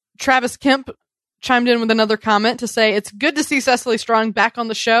say Travis Kemp chimed in with another comment to say, it's good to see Cecily Strong back on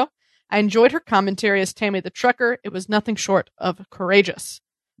the show. I enjoyed her commentary as Tammy the Trucker. It was nothing short of courageous.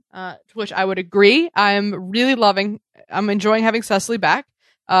 To which I would agree. I'm enjoying having Cecily back.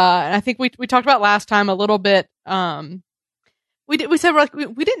 And I think we talked about last time a little bit. We said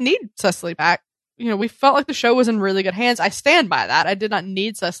we didn't need Cecily back. You know, we felt like the show was in really good hands. I stand by that. I did not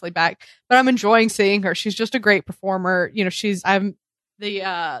need Cecily back, but I'm enjoying seeing her. She's just a great performer. You know, I'm the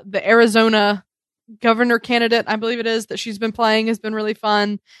Arizona governor candidate, I believe it is, that she's been playing has been really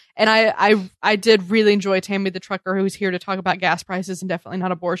fun. And I did really enjoy Tammy the Trucker, who's here to talk about gas prices and definitely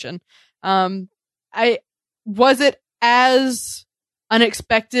not abortion. Was it as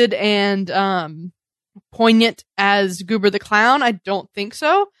unexpected and poignant as Goober the Clown. I don't think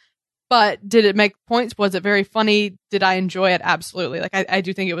so. But did it make points? Was it very funny? Did I enjoy it? Absolutely. Like I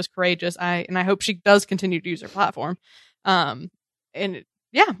do think it was courageous. I hope she does continue to use her platform. So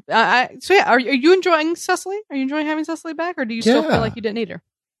yeah. Are you enjoying Cecily? Are you enjoying having Cecily back, or do you still feel like you didn't need her?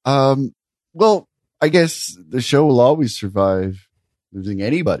 Well, I guess the show will always survive losing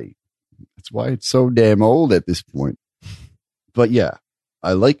anybody. That's why it's so damn old at this point. But yeah,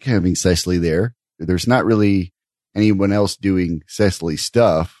 I like having Cecily there. There's not really anyone else doing Cecily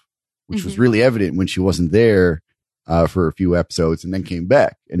stuff, which was really evident when she wasn't there for a few episodes and then came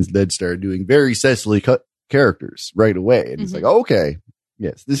back and then started doing very Cecily characters right away. And it's like, okay,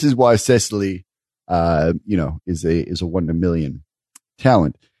 yes, this is why Cecily, is a 1 in a million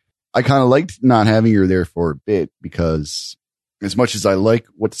talent. I kind of liked not having her there for a bit because as much as I like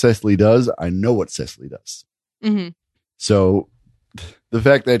what Cecily does, I know what Cecily does. Mm-hmm. So the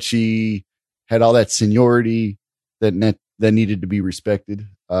fact that she had all that seniority that needed to be respected,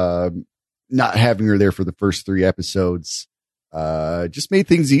 not having her there for the first 3 episodes, just made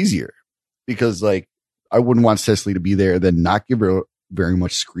things easier because like I wouldn't want Cecily to be there, then not give her very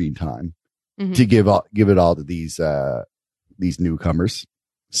much screen time to give it all to these newcomers.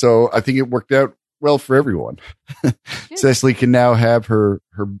 So I think it worked out well for everyone. Yeah. Cecily can now have her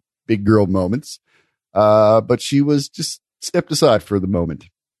big girl moments, but she was just stepped aside for the moment.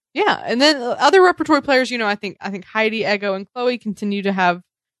 Yeah, and then other repertory players, I think Heidi, Ego, and Chloe continue to have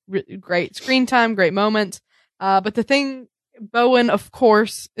great screen time, great moments. But the thing, Bowen, of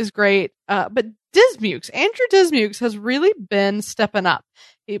course, is great. But Dismukes, Andrew Dismukes has really been stepping up.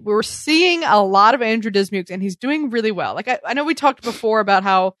 We're seeing a lot of Andrew Dismukes, and he's doing really well. Like I know we talked before about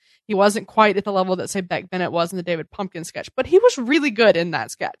how he wasn't quite at the level that, say, Beck Bennett was in the David Pumpkin sketch, but he was really good in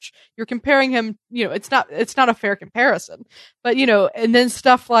that sketch. You're comparing him, it's not a fair comparison. But, and then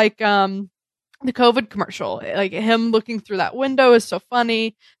stuff like the COVID commercial, like him looking through that window is so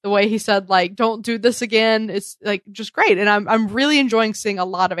funny. The way he said, like, don't do this again, it's like just great. And I'm really enjoying seeing a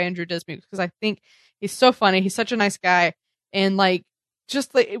lot of Andrew Dismukes because I think he's so funny. He's such a nice guy. And like,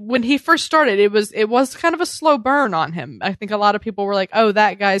 just like when he first started, it was kind of a slow burn on him. I think a lot of people were like, oh,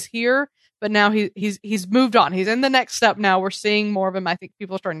 that guy's here. But now he's moved on. He's in the next step now. We're seeing more of him. I think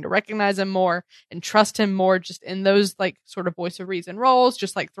people are starting to recognize him more and trust him more just in those like sort of voice of reason roles,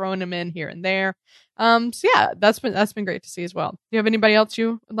 just like throwing him in here and there. So yeah, that's been great to see as well. Do you have anybody else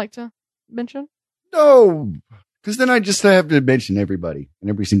you would like to mention? No, because then I just have to mention everybody and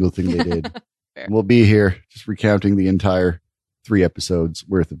every single thing they did. We'll be here just recounting the entire 3 episodes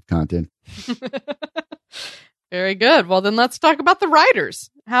worth of content. Very good. Well, then let's talk about the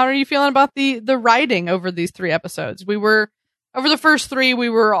writers. How are you feeling about the writing over these 3 episodes? Over the first 3, we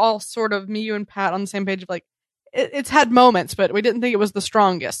were all sort of, me, you, and Pat, on the same page of like, it's had moments, but we didn't think it was the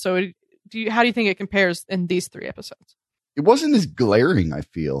strongest. So how do you think it compares in these 3 episodes? It wasn't as glaring, I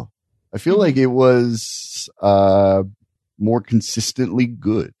feel. I feel like it was more consistently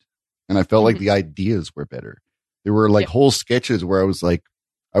good. And I felt like the ideas were better. There were like whole sketches where I was like,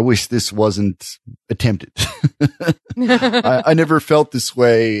 I wish this wasn't attempted. I never felt this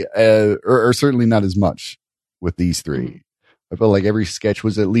way, or certainly not as much with these 3. I felt like every sketch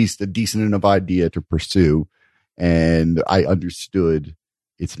was at least a decent enough idea to pursue, and I understood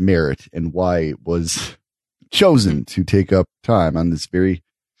its merit and why it was chosen to take up time on this very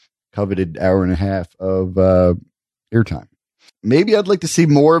coveted hour and a half of airtime. Maybe I'd like to see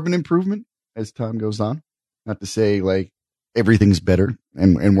more of an improvement as time goes on. Not to say like everything's better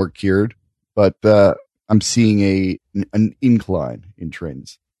and we're cured, but I'm seeing an incline in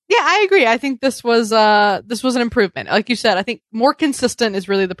trends. Yeah, I agree. I think this was an improvement. Like you said, I think more consistent is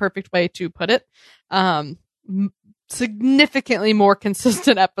really the perfect way to put it. Significantly more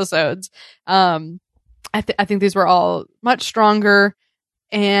consistent episodes. I think these were all much stronger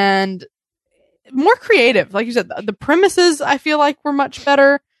and more creative. Like you said, the premises I feel like were much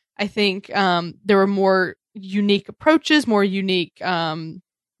better. I think there were more unique approaches, more unique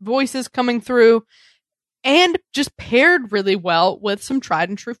voices coming through, and just paired really well with some tried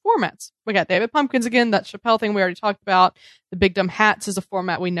and true formats. We got David Pumpkins again, that Chappelle thing we already talked about. The Big Dumb Hats is a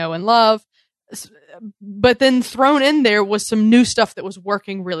format we know and love. But then thrown in there was some new stuff that was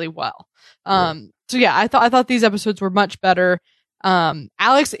working really well. So yeah, I thought these episodes were much better.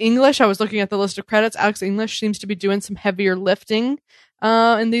 Alex English, I was looking at the list of credits. Alex English seems to be doing some heavier lifting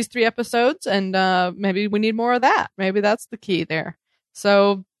in these 3 episodes, and maybe we need more of that. Maybe that's the key there.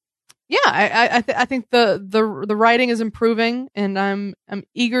 So yeah, I think the writing is improving, and I'm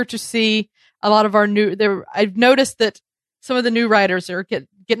eager to see a lot of our new. I've noticed that some of the new writers are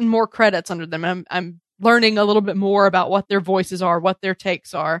getting more credits under them. I'm learning a little bit more about what their voices are, what their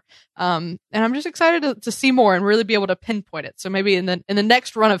takes are. And I'm just excited to see more and really be able to pinpoint it. So maybe in the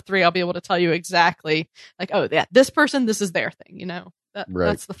next run of 3, I'll be able to tell you exactly like, oh yeah, this person, this is their thing, you know,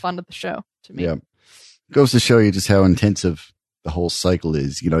 that's the fun of the show to me. Yeah. Goes to show you just how intensive the whole cycle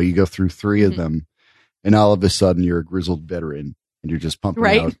is. You know, you go through 3 of them and all of a sudden you're a grizzled veteran and you're just pumping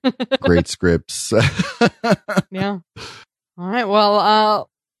out great scripts. Yeah. All right. Well,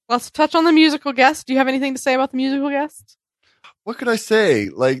 let's touch on the musical guest. Do you have anything to say about the musical guest? What could I say?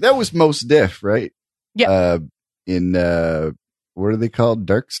 Like, that was Mos Def, right? Yeah. In, what are they called?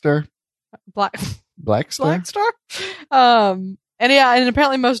 Dark Star? Black Star? Black Star? And yeah, and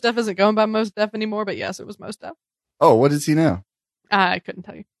apparently Mos Def isn't going by Mos Def anymore, but yes, it was Mos Def. Oh, what is he now? I couldn't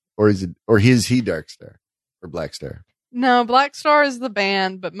tell you. Or is he Dark Star? Or Black Star? No, Black Star is the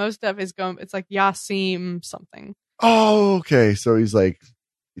band, but Mos Def is going, it's like Yasim something. Oh, okay. So he's like,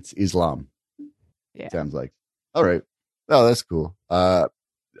 it's Islam. Yeah. Sounds like. All right. Oh, that's cool. I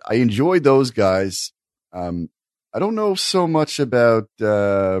enjoyed those guys. I don't know so much about,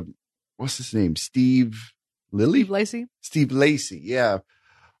 what's his name? Steve Lacy? Steve Lacy. Yeah.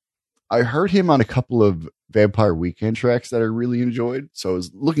 I heard him on a couple of Vampire Weekend tracks that I really enjoyed. So I was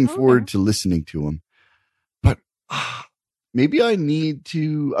looking forward to listening to him. But maybe I need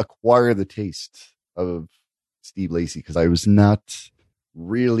to acquire the taste of Steve Lacy because I was not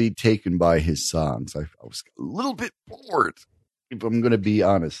really taken by his songs. I was a little bit bored, if I'm going to be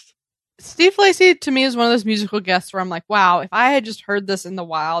honest. Steve Lacy to me is one of those musical guests where I'm like, wow, if I had just heard this in the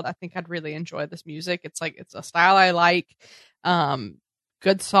wild, I think I'd really enjoy this music. It's like, it's a style I like,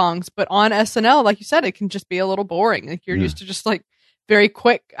 good songs, but on SNL, like you said, it can just be a little boring. Like you're used to just like very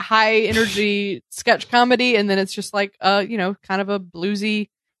quick, high energy sketch comedy. And then it's just like, you know, kind of a bluesy,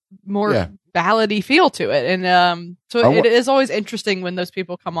 more ballady feel to it. And, so it is always interesting when those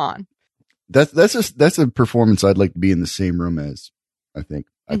people come on. That's a performance I'd like to be in the same room as, I think.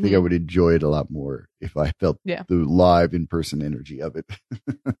 I think I would enjoy it a lot more if I felt the live in-person energy of it.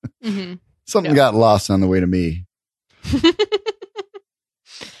 Something got lost on the way to me.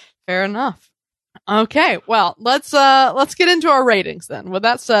 Fair enough. Okay, well, let's get into our ratings then. With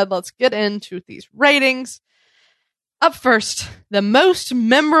that said, let's get into these ratings. Up first, the most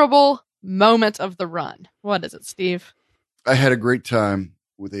memorable moment of the run. What is it, Steve? I had a great time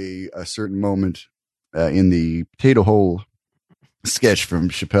with a certain moment in the Potato Hole sketch from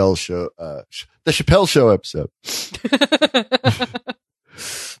Chappelle's show, the Chappelle Show episode.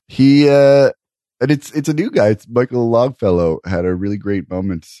 He and it's a new guy. It's Michael Longfellow had a really great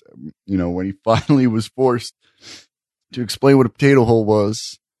moment. You know, when he finally was forced to explain what a potato hole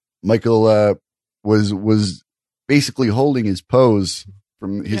was. Michael was basically holding his pose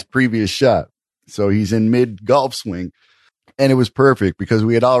from his previous shot. So he's in mid golf swing, and it was perfect because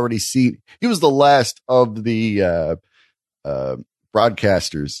we had already seen he was the last of the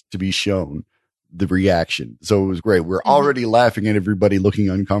broadcasters to be shown the reaction. So it was great. We're already laughing at everybody looking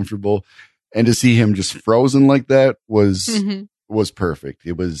uncomfortable, and to see him just frozen like that was perfect.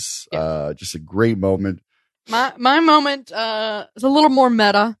 It was just a great moment. My moment is a little more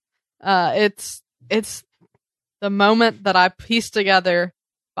meta. It's the moment that I pieced together.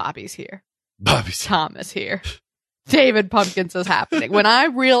 Bobby's here. Tom is here. David Pumpkins is happening. When I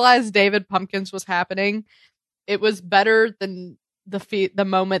realized David Pumpkins was happening, it was better than the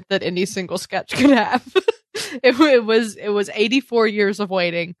moment that any single sketch could have. It was 84 years of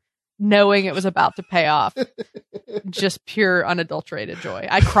waiting, knowing it was about to pay off. Just pure unadulterated joy.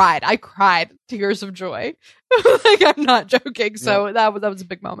 I cried tears of joy. Like, I'm not joking. So that was a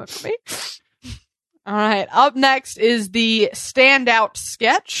big moment for me. All right. Up next is the standout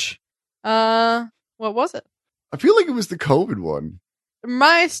sketch. What was it? I feel like it was the COVID one.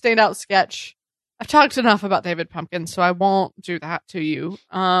 My standout sketch. I've talked enough about David Pumpkins, so I won't do that to you.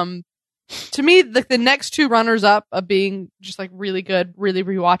 To me, the next two runners up of being just like really good, really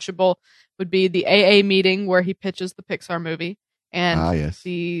rewatchable would be the AA meeting where he pitches the Pixar movie, and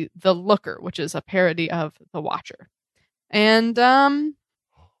the Looker, which is a parody of The Watcher. And let me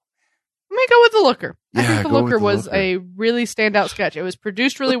go with the Looker. I think the Looker was a really standout sketch. It was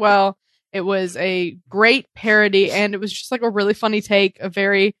produced really well. It was a great parody, and it was just like a really funny take.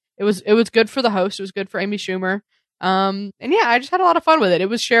 It was good for the host. It was good for Amy Schumer. And yeah, I just had a lot of fun with it. It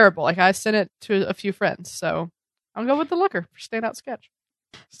was shareable. Like, I sent it to a few friends. So I'll go with the Looker for standout sketch.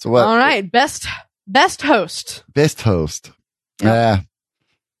 So what? All right. Best host. Best host.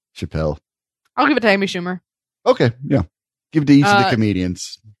 Chappelle. I'll give it to Amy Schumer. Okay. Yeah. Give it to each of the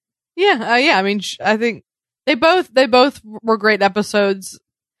comedians. Yeah. Yeah. I mean, I think they both were great episodes.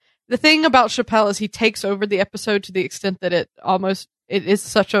 The thing about Chappelle is he takes over the episode to the extent that it it is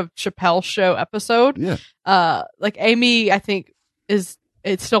such a Chappelle Show episode. Yeah. Like Amy, I think it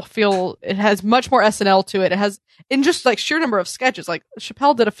has much more SNL to it. It has, in just like sheer number of sketches, like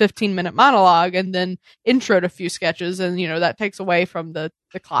Chappelle did a 15-minute monologue and then introed a few sketches, and that takes away from the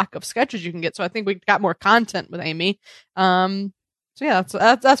clock of sketches you can get. So I think we got more content with Amy. So yeah,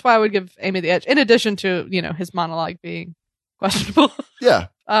 that's why I would give Amy the edge, in addition to his monologue being questionable. Yeah.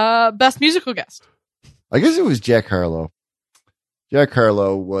 Best musical guest. I guess it was Jack Harlow. Jack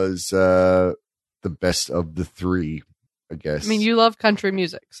Harlow was the best of the three, I guess. I mean, you love country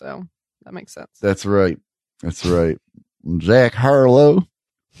music, so that makes sense. That's right. Jack Harlow,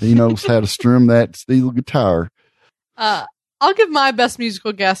 he knows how to strum that steel guitar. I'll give my best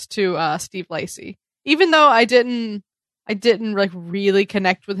musical guest to Steve Lacy, even though I didn't like really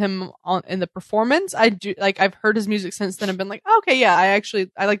connect with him in the performance. I do like, I've heard his music since then and been like, okay, yeah,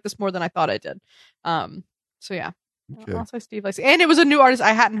 I like this more than I thought I did. So yeah, okay. I'll say Steve Lacy, and it was a new artist.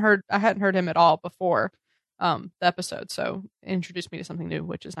 I hadn't heard him at all before the episode, so it introduced me to something new,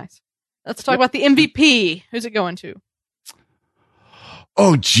 which is nice. Let's talk about the MVP. Who's it going to?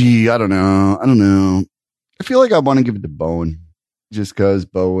 Oh, gee, I don't know. I feel like I want to give it to Bowen, just because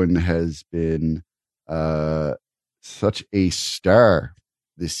Bowen has been such a star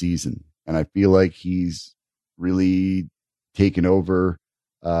this season, and I feel like he's really taken over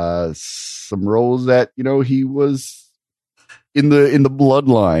some roles that he was in the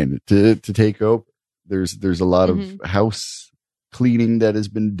bloodline to take over. There's a lot of house cleaning that has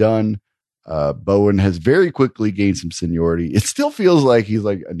been done. Bowen has very quickly gained some seniority. It still feels like he's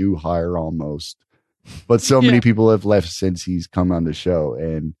like a new hire almost, but so many people have left since he's come on the show.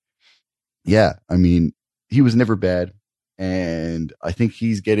 And yeah, I mean, he was never bad, and I think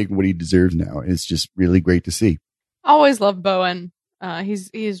he's getting what he deserves now. And it's just really great to see. Always love Bowen.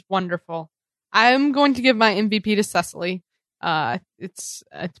 He's wonderful. I'm going to give my MVP to Cecily. It's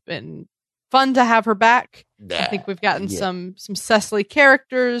been fun to have her back. I think we've gotten some Cecily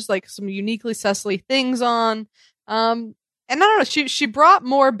characters, like some uniquely Cecily things on. And I don't know, she brought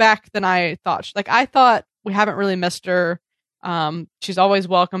more back than I thought. I thought we haven't really missed her. She's always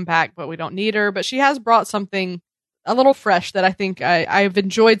welcome back, but we don't need her. But she has brought something a little fresh that I think I've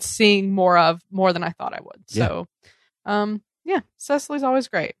enjoyed seeing more than I thought I would. So, Cecily's always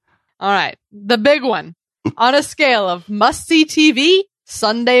great. All right, the big one. On a scale of must-see TV,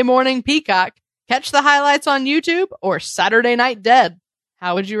 Sunday morning Peacock, catch the highlights on YouTube, or Saturday Night Dead,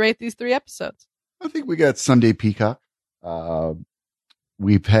 how would you rate these 3 episodes? I think we got Sunday Peacock.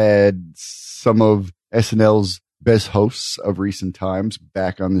 We've had some of SNL's best hosts of recent times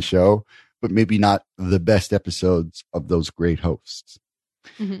back on the show, but maybe not the best episodes of those great hosts.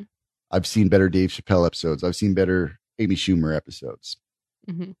 Mm-hmm. I've seen better Dave Chappelle episodes. I've seen better Amy Schumer episodes.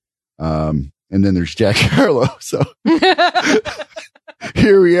 Mm-hmm. And then there's Jack Harlow. So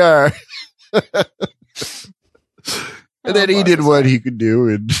here we are. And then he did what he could do.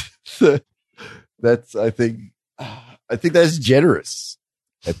 And that's, I think that's generous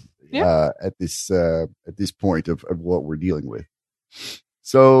at this point of what we're dealing with.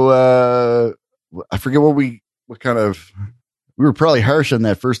 So, I forget we were probably harsh on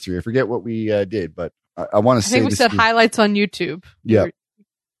that first 3. I forget what we did, but I want to say, I think we said highlights on YouTube. Yeah.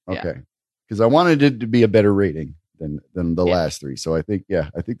 Okay. Because I wanted it to be a better rating than the last 3. So I think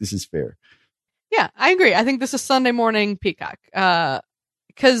this is fair. Yeah, I agree. I think this is Sunday morning Peacock.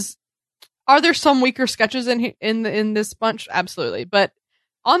 Because are there some weaker sketches in this bunch? Absolutely. But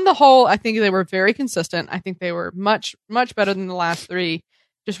on the whole, I think they were very consistent. I think they were much, much better than the last 3.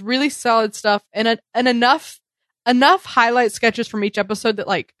 Just really solid stuff, and enough highlight sketches from each episode that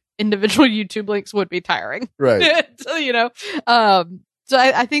like individual YouTube links would be tiring. Right. So, so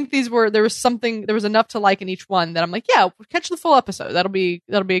I think there was enough to like in each one that I'm like, yeah, catch the full episode. That'll be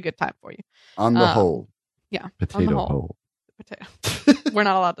a good time for you. On the whole. Yeah. Potato on the whole. Potato. We're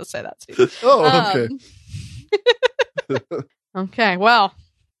not allowed to say that, Steve. Oh, okay. Okay. Well,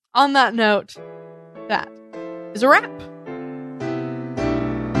 on that note, that is a wrap.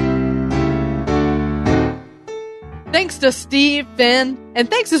 Thanks to Steve, Finn, and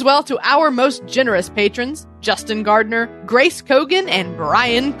thanks as well to our most generous patrons, Justin Gardner, Grace Kogan, and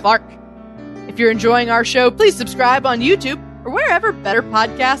Brian Clark. If you're enjoying our show, please subscribe on YouTube or wherever better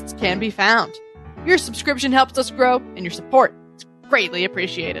podcasts can be found. Your subscription helps us grow, and your support is greatly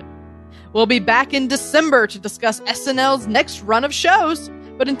appreciated. We'll be back in December to discuss SNL's next run of shows,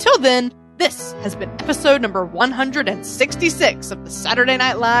 but until then, this has been episode number 166 of the Saturday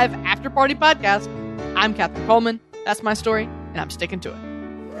Night Live After Party Podcast. I'm Catherine Coleman. That's my story, and I'm sticking to it.